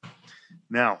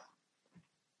 Now,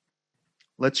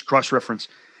 let's cross-reference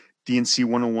D&C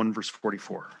 101, verse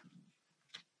 44.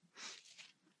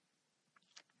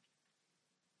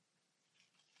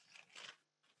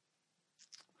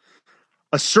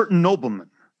 A certain nobleman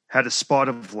had a spot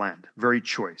of land, very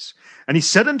choice. And he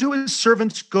said unto his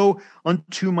servants, go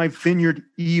unto my vineyard,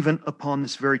 even upon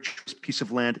this very choice piece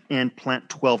of land, and plant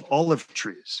 12 olive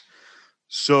trees.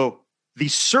 So the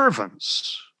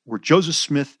servants were Joseph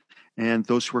Smith and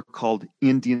those who were called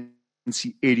in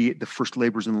D&C 88, the first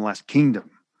laborers in the last kingdom.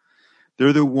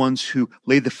 They're the ones who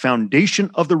laid the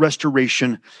foundation of the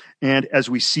restoration. And as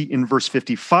we see in verse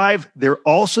 55, they're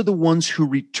also the ones who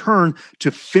return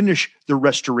to finish the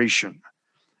restoration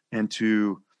and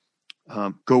to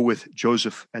go with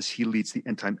Joseph as he leads the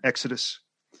end-time Exodus.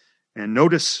 And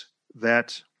notice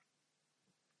that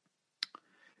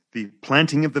the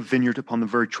planting of the vineyard upon the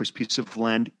very choice piece of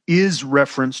land is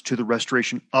reference to the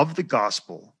restoration of the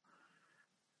gospel.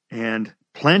 And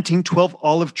planting 12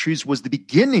 olive trees was the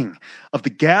beginning of the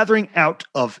gathering out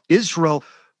of Israel,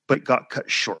 but it got cut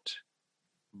short.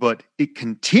 But it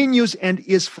continues and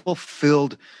is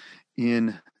fulfilled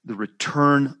in the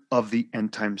return of the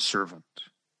end-time servant.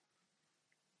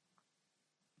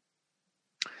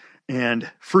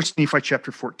 And 1 Nephi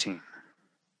chapter 14.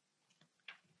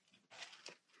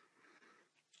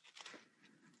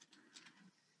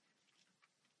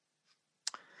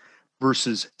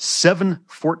 Verses 7,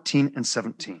 14, and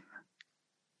 17.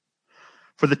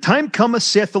 For the time cometh,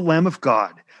 saith the Lamb of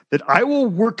God, that I will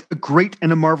work a great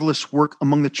and a marvelous work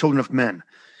among the children of men.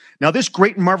 Now, this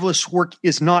great and marvelous work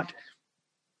is not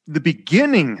the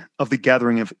beginning of the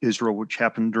gathering of Israel, which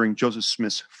happened during Joseph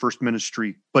Smith's first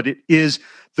ministry, but it is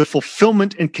the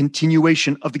fulfillment and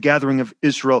continuation of the gathering of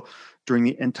Israel during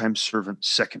the end-time servant's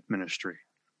second ministry.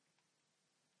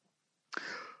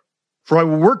 For I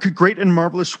will work a great and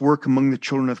marvelous work among the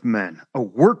children of men, a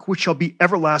work which shall be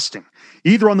everlasting,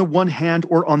 either on the one hand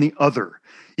or on the other,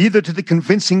 either to the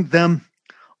convincing them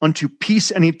unto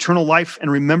peace and eternal life.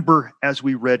 And remember, as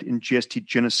we read in GST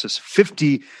Genesis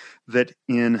 50, that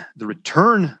in the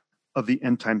return of the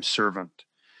end-time servant,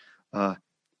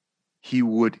 he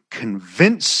would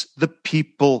convince the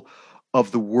people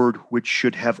of the word which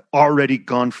should have already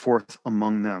gone forth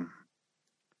among them,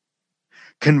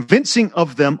 convincing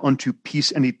of them unto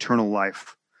peace and eternal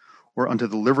life, or unto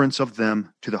deliverance of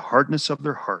them to the hardness of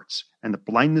their hearts and the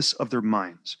blindness of their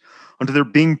minds, unto their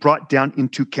being brought down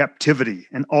into captivity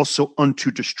and also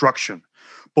unto destruction,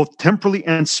 both temporally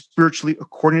and spiritually,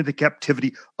 according to the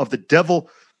captivity of the devil,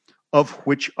 of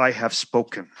which I have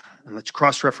spoken. And let's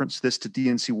cross-reference this to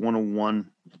D&C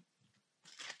 101.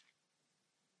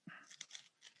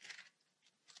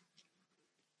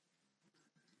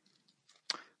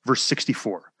 Verse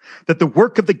 64, that the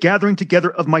work of the gathering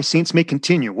together of my saints may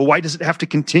continue. Well, why does it have to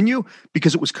continue?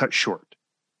 Because it was cut short.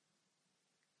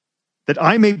 That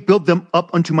I may build them up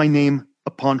unto my name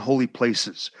upon holy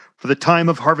places. For the time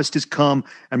of harvest is come,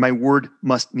 and my word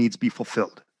must needs be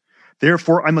fulfilled.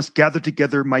 Therefore I must gather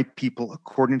together my people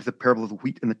according to the parable of the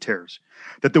wheat and the tares,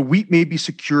 that the wheat may be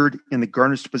secured in the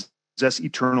garners to possess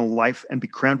eternal life and be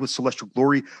crowned with celestial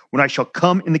glory when I shall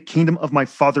come in the kingdom of my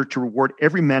Father to reward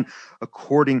every man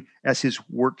according as his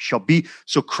work shall be.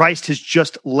 So Christ has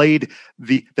just laid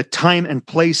the time and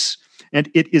place, and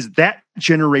it is that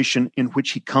generation in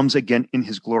which he comes again in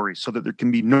his glory, so that there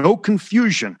can be no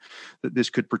confusion that this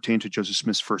could pertain to Joseph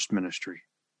Smith's first ministry.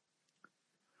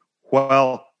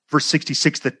 While verse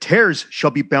 66, the tares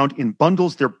shall be bound in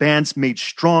bundles, their bands made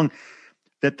strong,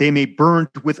 that they may burn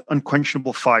with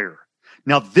unquenchable fire.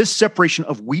 Now, this separation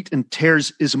of wheat and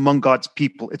tares is among God's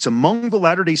people. It's among the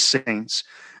Latter-day Saints,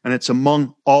 and it's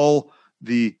among all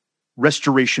the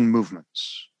restoration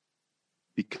movements,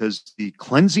 because the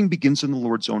cleansing begins in the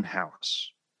Lord's own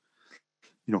house.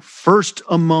 First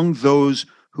among those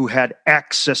who had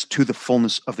access to the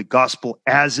fullness of the gospel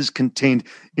as is contained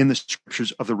in the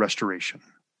scriptures of the restoration.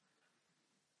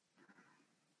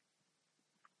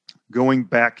 Going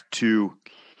back to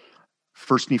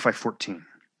 1 Nephi 14.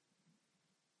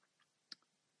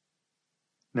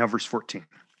 Now verse 14.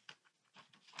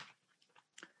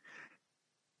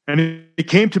 And it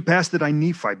came to pass that I,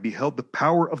 Nephi, beheld the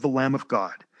power of the Lamb of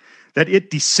God, that it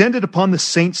descended upon the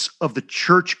saints of the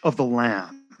church of the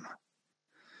Lamb.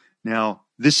 Now,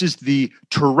 this is the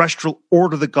terrestrial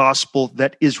order of the gospel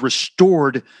that is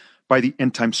restored by the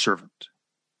end-time servant.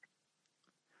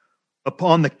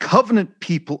 Upon the covenant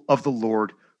people of the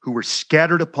Lord, who were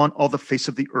scattered upon all the face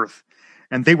of the earth,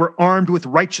 and they were armed with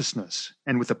righteousness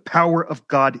and with the power of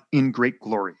God in great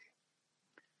glory.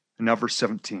 And now verse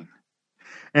 17.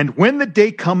 And when the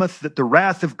day cometh that the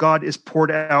wrath of God is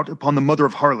poured out upon the mother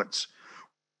of harlots,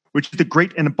 which is the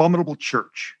great and abominable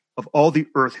church of all the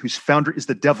earth, whose founder is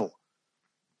the devil,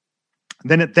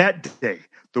 then at that day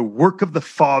the work of the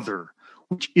Father,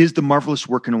 which is the marvelous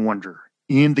work and a wonder,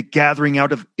 in the gathering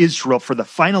out of Israel for the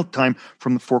final time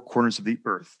from the four corners of the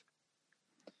earth,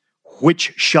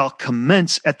 which shall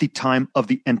commence at the time of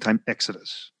the end-time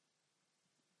Exodus,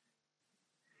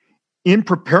 in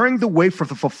preparing the way for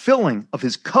the fulfilling of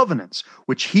his covenants,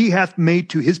 which he hath made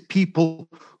to his people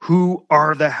who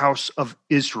are the house of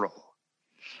Israel.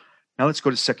 Now let's go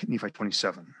to 2 Nephi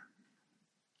 27.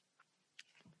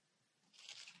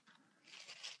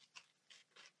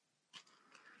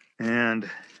 And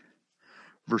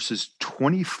verses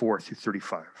 24 through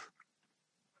 35.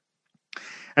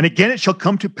 And again it shall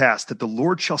come to pass that the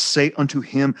Lord shall say unto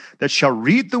him that shall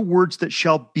read the words that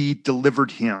shall be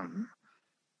delivered him,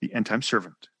 the end-time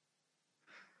servant,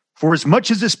 for as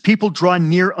much as this people draw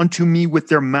near unto me with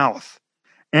their mouth,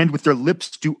 and with their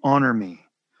lips do honor me,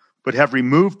 but have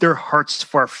removed their hearts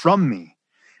far from me,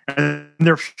 and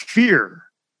their fear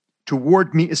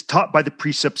toward me is taught by the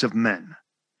precepts of men.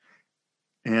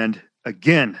 And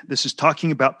again, this is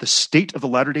talking about the state of the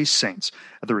Latter-day Saints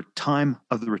at the time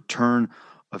of the return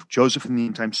of Joseph and the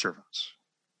end-time servants.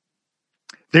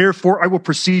 Therefore, I will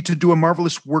proceed to do a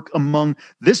marvelous work among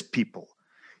this people,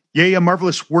 yea, a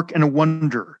marvelous work and a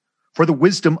wonder, for the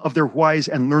wisdom of their wise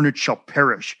and learned shall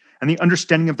perish, and the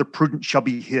understanding of the prudent shall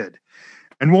be hid.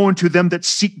 And woe unto them that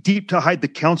seek deep to hide the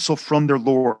counsel from their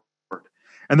Lord,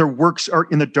 and their works are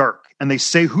in the dark, and they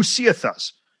say, who seeth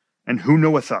us, and who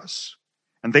knoweth us?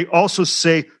 And they also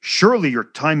say, surely your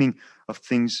turning of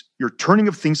things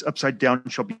upside down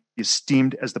shall be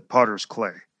esteemed as the potter's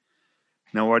clay.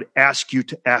 Now I'd ask you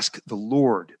to ask the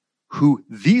Lord who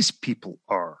these people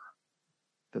are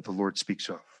that the Lord speaks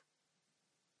of,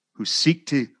 who seek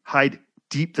to hide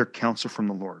deep their counsel from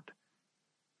the Lord.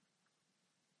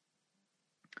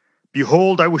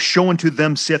 Behold, I will show unto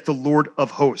them, saith the Lord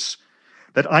of hosts,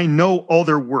 that I know all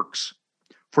their works.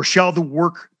 For shall the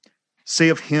work say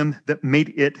of him that made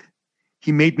it,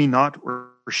 he made me not? Or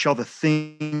shall the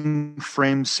thing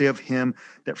framed say of him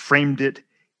that framed it,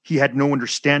 he had no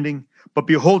understanding? But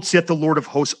behold, saith the Lord of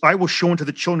hosts, I will show unto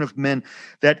the children of men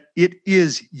that it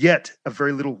is yet a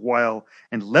very little while,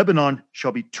 and Lebanon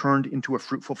shall be turned into a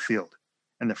fruitful field,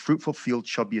 and the fruitful field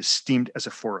shall be esteemed as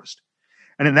a forest.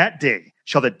 And in that day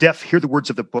shall the deaf hear the words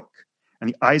of the book, and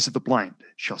the eyes of the blind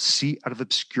shall see out of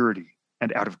obscurity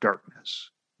and out of darkness.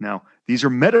 Now, these are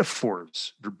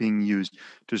metaphors that are being used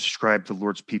to describe the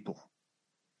Lord's people.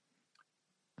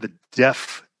 The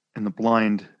deaf and the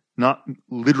blind, not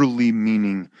literally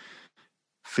meaning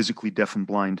physically deaf and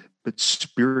blind, but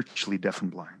spiritually deaf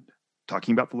and blind,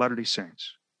 talking about the Latter-day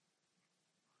Saints.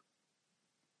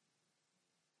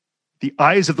 The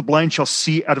eyes of the blind shall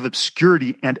see out of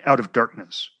obscurity and out of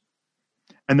darkness.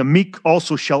 And the meek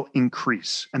also shall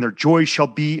increase, and their joy shall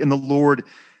be in the Lord,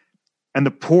 and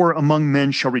the poor among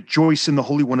men shall rejoice in the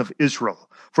Holy One of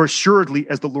Israel. For assuredly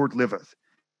as the Lord liveth,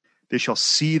 they shall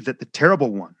see that the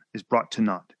terrible one is brought to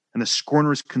naught, and the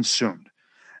scorner is consumed,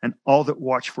 and all that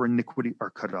watch for iniquity are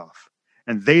cut off.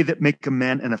 And they that make a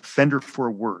man an offender for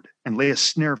a word, and lay a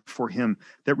snare for him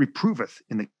that reproveth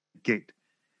in the gate,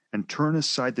 and turn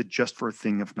aside the just for a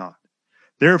thing of naught.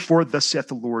 Therefore, thus saith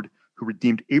the Lord, who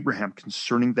redeemed Abraham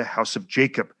concerning the house of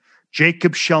Jacob,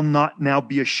 Jacob shall not now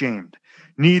be ashamed,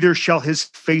 neither shall his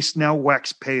face now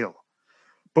wax pale.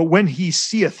 But when he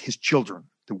seeth his children,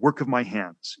 the work of my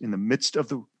hands, in the midst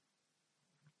of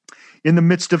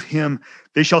him,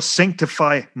 they shall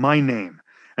sanctify my name,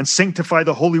 and sanctify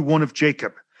the Holy One of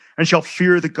Jacob, and shall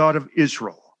fear the God of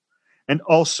Israel. And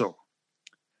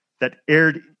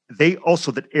they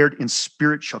also that erred in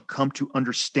spirit shall come to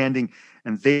understanding,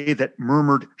 and they that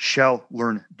murmured shall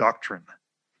learn doctrine.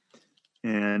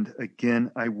 And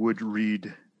again, I would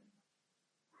read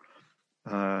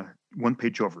one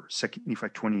page over, 2 Nephi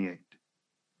 28.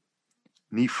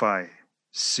 Nephi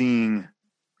seeing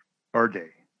our day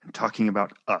and talking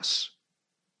about us.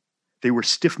 They were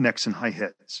stiff necks and high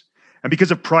heads. And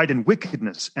because of pride and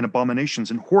wickedness and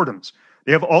abominations and whoredoms,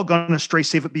 they have all gone astray,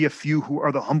 save it be a few who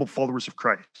are the humble followers of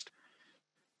Christ.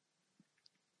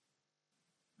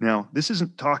 Now, this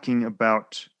isn't talking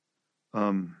about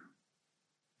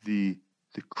the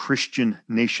Christian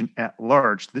nation at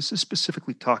large. This is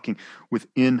specifically talking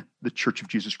within the Church of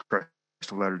Jesus Christ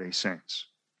of Latter-day Saints.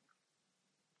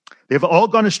 They have all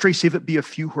gone astray, save it be a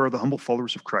few who are the humble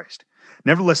followers of Christ.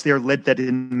 Nevertheless, they are led that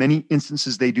in many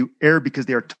instances they do err because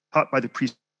they are taught by the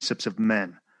precepts of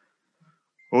men.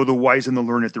 O the wise and the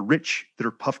learned, the rich that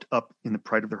are puffed up in the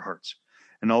pride of their hearts,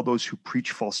 and all those who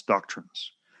preach false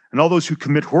doctrines, and all those who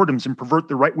commit whoredoms and pervert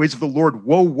the right ways of the Lord,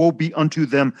 woe, woe be unto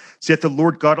them, saith the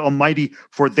Lord God Almighty,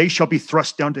 for they shall be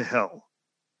thrust down to hell.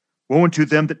 Woe unto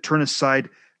them that turn aside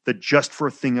the just for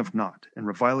a thing of naught, and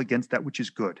revile against that which is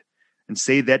good, and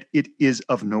say that it is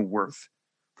of no worth.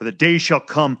 For the day shall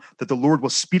come that the Lord will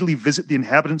speedily visit the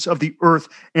inhabitants of the earth,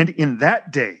 and in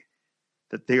that day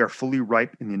that they are fully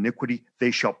ripe in the iniquity,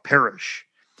 they shall perish.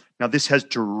 Now, this has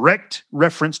direct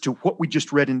reference to what we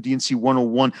just read in D&C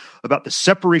 101 about the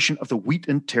separation of the wheat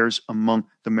and tares among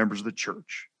the members of the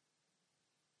church.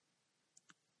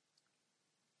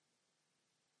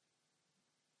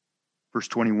 Verse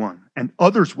 21, and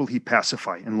others will he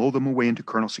pacify and lull them away into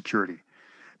carnal security,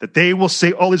 that they will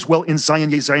say, all is well in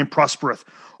Zion, yea, Zion prospereth,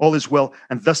 all is well,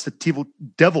 and thus the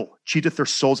devil cheateth their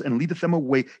souls and leadeth them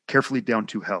away carefully down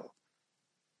to hell.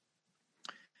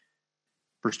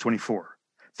 Verse 24,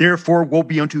 therefore woe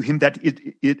be unto him that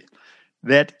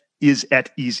is at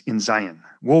ease in Zion.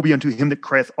 Woe be unto him that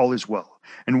crieth all is well.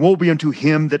 And woe be unto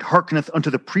him that hearkeneth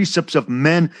unto the precepts of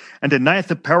men, and denieth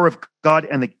the power of God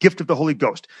and the gift of the Holy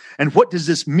Ghost. And what does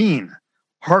this mean?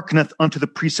 Hearkeneth unto the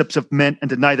precepts of men and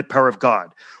deny the power of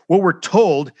God. Well, we're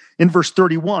told in verse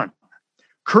 31,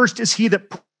 cursed is he that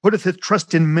putteth his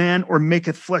trust in man, or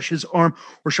maketh flesh his arm,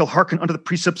 or shall hearken unto the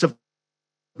precepts of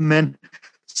men,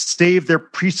 save their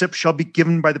precepts shall be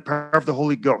given by the power of the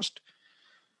Holy Ghost.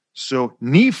 So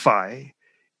Nephi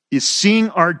is seeing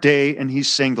our day, and he's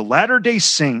saying the Latter-day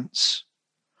Saints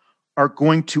are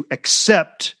going to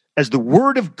accept as the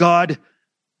Word of God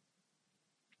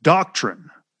doctrine,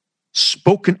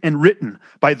 spoken and written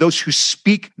by those who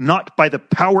speak not by the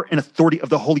power and authority of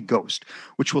the Holy Ghost,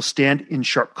 which will stand in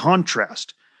sharp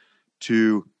contrast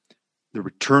to the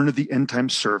return of the end-time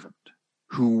servant,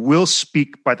 who will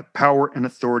speak by the power and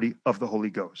authority of the Holy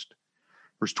Ghost.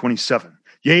 Verse 27,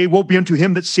 yea, woe be unto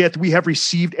him that saith, we have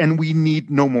received and we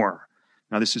need no more.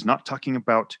 Now, this is not talking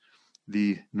about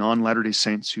the non-Latter-day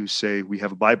Saints who say we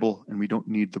have a Bible and we don't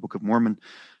need the Book of Mormon.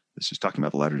 This is talking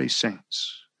about the Latter-day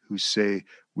Saints who say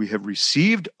we have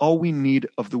received all we need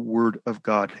of the Word of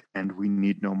God and we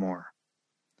need no more.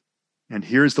 And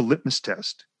here's the litmus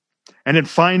test. And in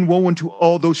fine, woe unto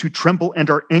all those who tremble and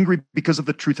are angry because of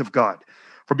the truth of God.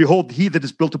 For behold, he that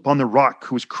is built upon the rock,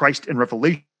 who is Christ in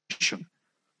revelation,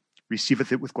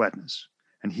 receiveth it with gladness.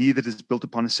 And he that is built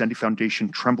upon a sandy foundation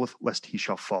trembleth lest he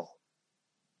shall fall.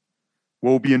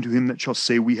 Woe be unto him that shall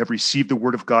say, we have received the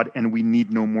word of God, and we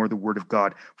need no more the word of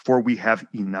God, for we have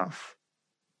enough.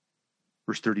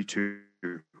 Verse 32.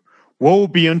 Woe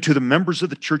be unto the members of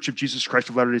the Church of Jesus Christ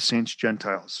of Latter-day Saints,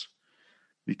 Gentiles,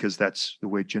 because that's the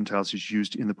way Gentiles is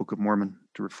used in the Book of Mormon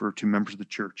to refer to members of the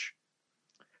church.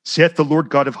 Saith the Lord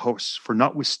God of hosts, for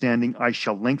notwithstanding I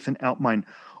shall lengthen out mine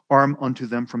arm unto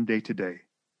them from day to day.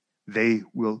 They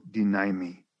will deny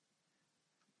me.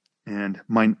 And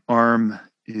mine arm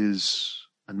is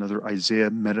another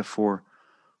Isaiah metaphor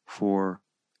for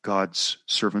God's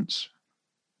servants,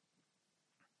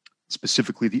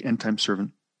 specifically the end-time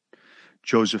servant,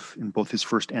 Joseph, in both his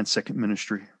first and second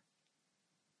ministry.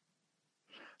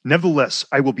 Nevertheless,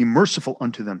 I will be merciful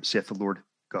unto them, saith the Lord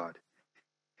God,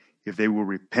 if they will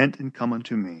repent and come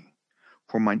unto me.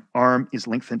 for mine arm is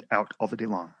lengthened out all the day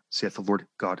long, saith the Lord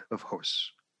God of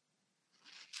hosts.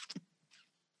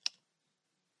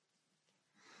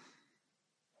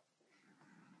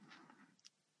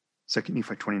 Second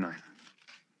Nephi 29,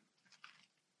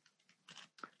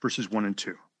 verses 1 and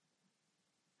 2.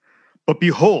 But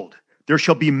behold, there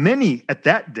shall be many at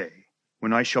that day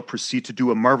when I shall proceed to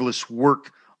do a marvelous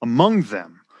work among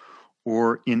them,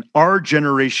 or in our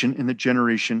generation, in the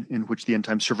generation in which the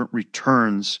end-time servant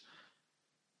returns,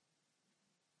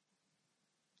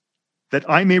 that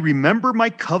I may remember my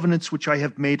covenants which I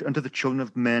have made unto the children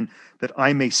of men, that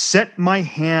I may set my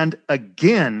hand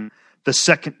again the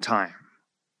second time,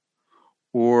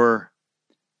 or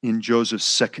in Joseph's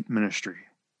second ministry,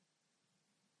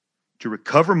 to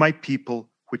recover my people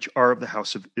which are of the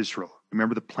house of Israel.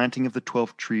 Remember the planting of the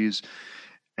 12 trees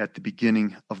at the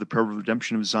beginning of the prayer of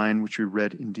redemption of Zion, which we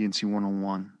read in D&C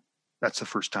 101. That's the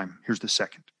first time. Here's the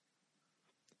second.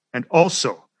 And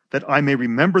also that I may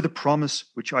remember the promise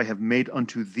which I have made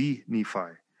unto thee,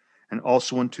 Nephi, and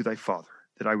also unto thy father,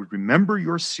 that I would remember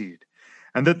your seed,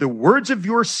 and that the words of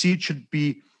your seed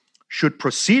should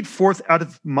proceed forth out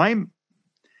of my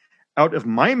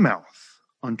mouth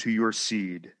unto your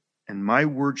seed, and my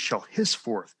word shall hiss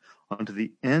forth unto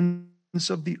the ends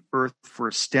of the earth for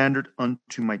a standard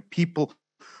unto my people,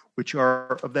 which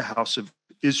are of the house of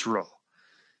Israel.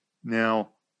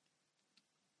 Now,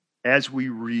 as we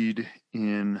read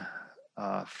in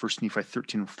 1 Nephi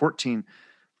 13 and 14,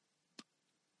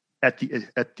 at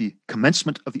the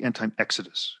commencement of the end-time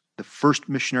Exodus, the first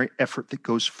missionary effort that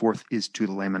goes forth is to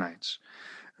the Lamanites.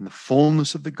 And the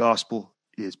fullness of the gospel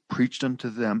is preached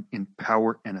unto them in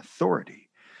power and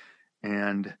authority.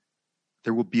 And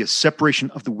there will be a separation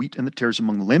of the wheat and the tares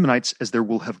among the Lamanites, as there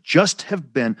will have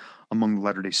been among the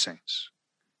Latter-day Saints.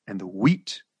 And the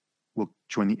wheat will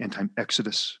join the end-time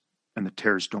Exodus, and the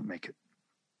tares don't make it.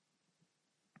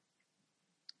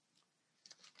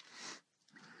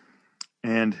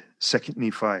 And 2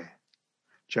 Nephi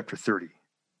chapter 30,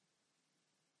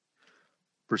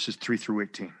 verses 3 through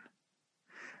 18.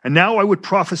 And now I would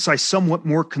prophesy somewhat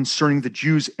more concerning the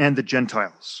Jews and the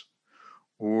Gentiles,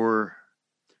 or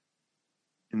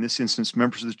in this instance,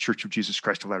 members of the Church of Jesus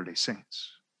Christ of Latter-day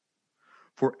Saints.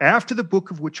 For after the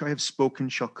book of which I have spoken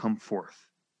shall come forth,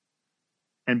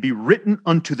 and be written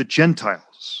unto the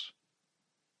Gentiles,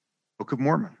 Book of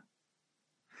Mormon,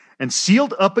 and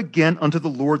sealed up again unto the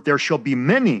Lord, there shall be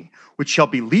many which shall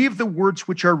believe the words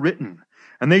which are written,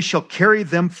 and they shall carry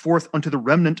them forth unto the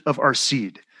remnant of our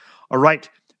seed. All right,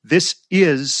 this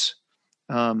is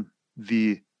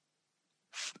the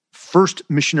first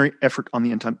missionary effort on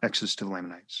the end-time Exodus to the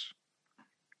Lamanites.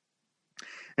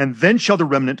 And then shall the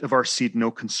remnant of our seed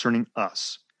know concerning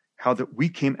us, how that we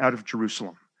came out of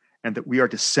Jerusalem, and that we are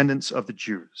descendants of the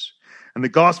Jews. And the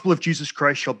gospel of Jesus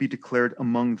Christ shall be declared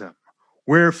among them.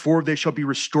 Wherefore they shall be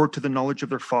restored to the knowledge of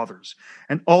their fathers,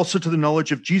 and also to the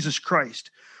knowledge of Jesus Christ,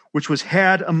 which was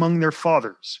had among their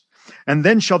fathers. And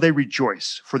then shall they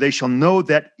rejoice, for they shall know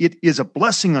that it is a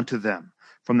blessing unto them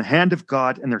from the hand of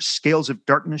God, and their scales of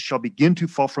darkness shall begin to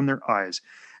fall from their eyes,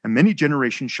 and many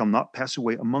generations shall not pass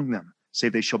away among them,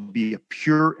 save they shall be a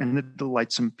pure and a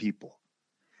delightsome people.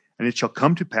 And it shall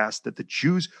come to pass that the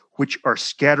Jews which are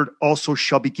scattered also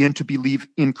shall begin to believe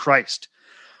in Christ.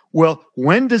 Well,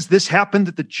 when does this happen,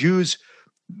 that the Jews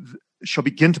shall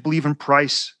begin to believe in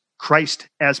Christ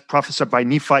as prophesied by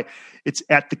Nephi? It's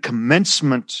at the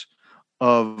commencement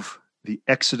of the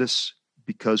Exodus,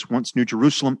 because once New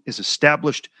Jerusalem is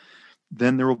established,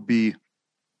 then there will be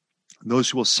those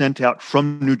who will sent out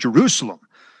from New Jerusalem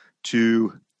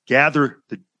to gather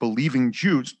the believing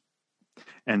Jews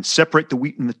and separate the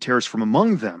wheat and the tares from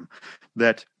among them,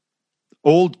 that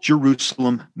old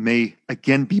Jerusalem may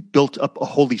again be built up a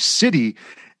holy city,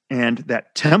 and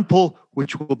that temple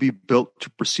which will be built to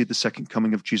precede the second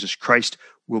coming of Jesus Christ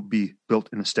will be built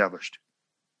and established.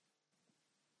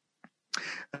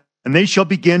 And they shall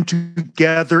begin to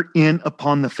gather in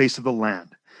upon the face of the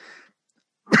land.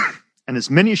 And as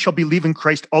many as shall believe in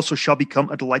Christ also shall become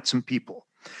a delightsome people.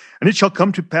 And it shall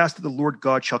come to pass that the Lord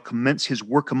God shall commence his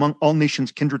work among all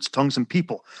nations, kindreds, tongues, and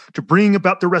people, to bring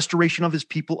about the restoration of his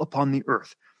people upon the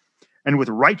earth. And with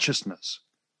righteousness,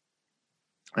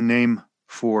 a name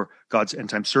for God's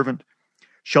end-time servant,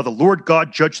 shall the Lord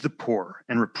God judge the poor,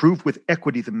 and reprove with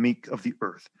equity the meek of the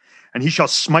earth. And he shall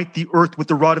smite the earth with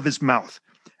the rod of his mouth,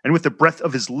 and with the breath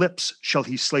of his lips shall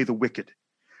he slay the wicked.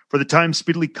 For the time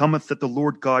speedily cometh that the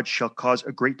Lord God shall cause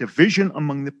a great division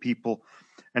among the people,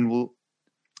 and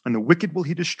the wicked will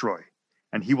he destroy,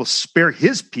 and he will spare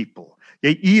his people,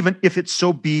 yea, even if it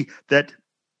so be that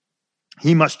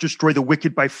he must destroy the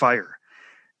wicked by fire.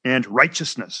 And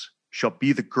righteousness shall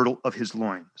be the girdle of his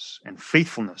loins, and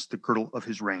faithfulness the girdle of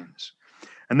his reins.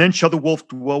 And then shall the wolf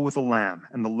dwell with the lamb,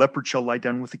 and the leopard shall lie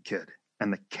down with the kid,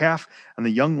 and the calf and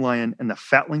the young lion and the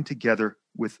fatling together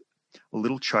with a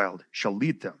little child shall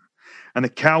lead them. And the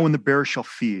cow and the bear shall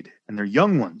feed, and their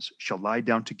young ones shall lie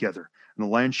down together, and the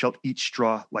lion shall eat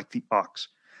straw like the ox.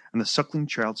 And the suckling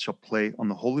child shall play on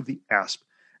the hole of the asp,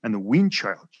 and the weaned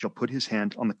child shall put his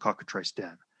hand on the cockatrice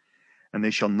den. And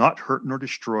they shall not hurt nor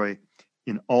destroy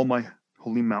in all my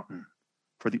holy mountain,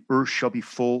 for the earth shall be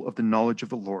full of the knowledge of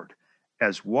the Lord,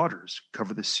 as waters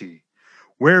cover the sea.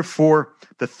 Wherefore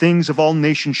the things of all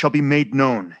nations shall be made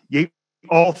known, yea,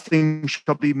 all things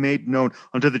shall be made known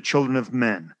unto the children of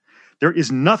men. There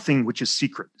is nothing which is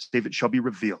secret, save it shall be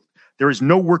revealed. There is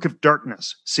no work of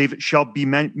darkness, save it shall be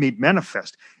made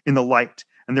manifest in the light.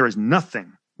 And there is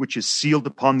nothing which is sealed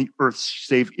upon the earth,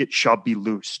 save it shall be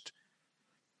loosed.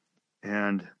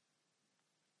 And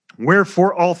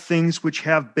wherefore all things which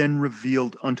have been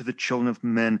revealed unto the children of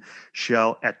men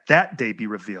shall at that day be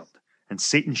revealed. And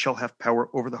Satan shall have power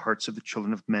over the hearts of the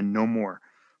children of men no more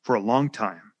for a long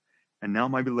time. And now,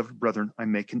 my beloved brethren, I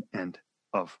make an end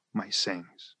of my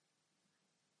sayings.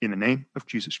 In the name of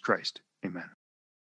Jesus Christ, amen.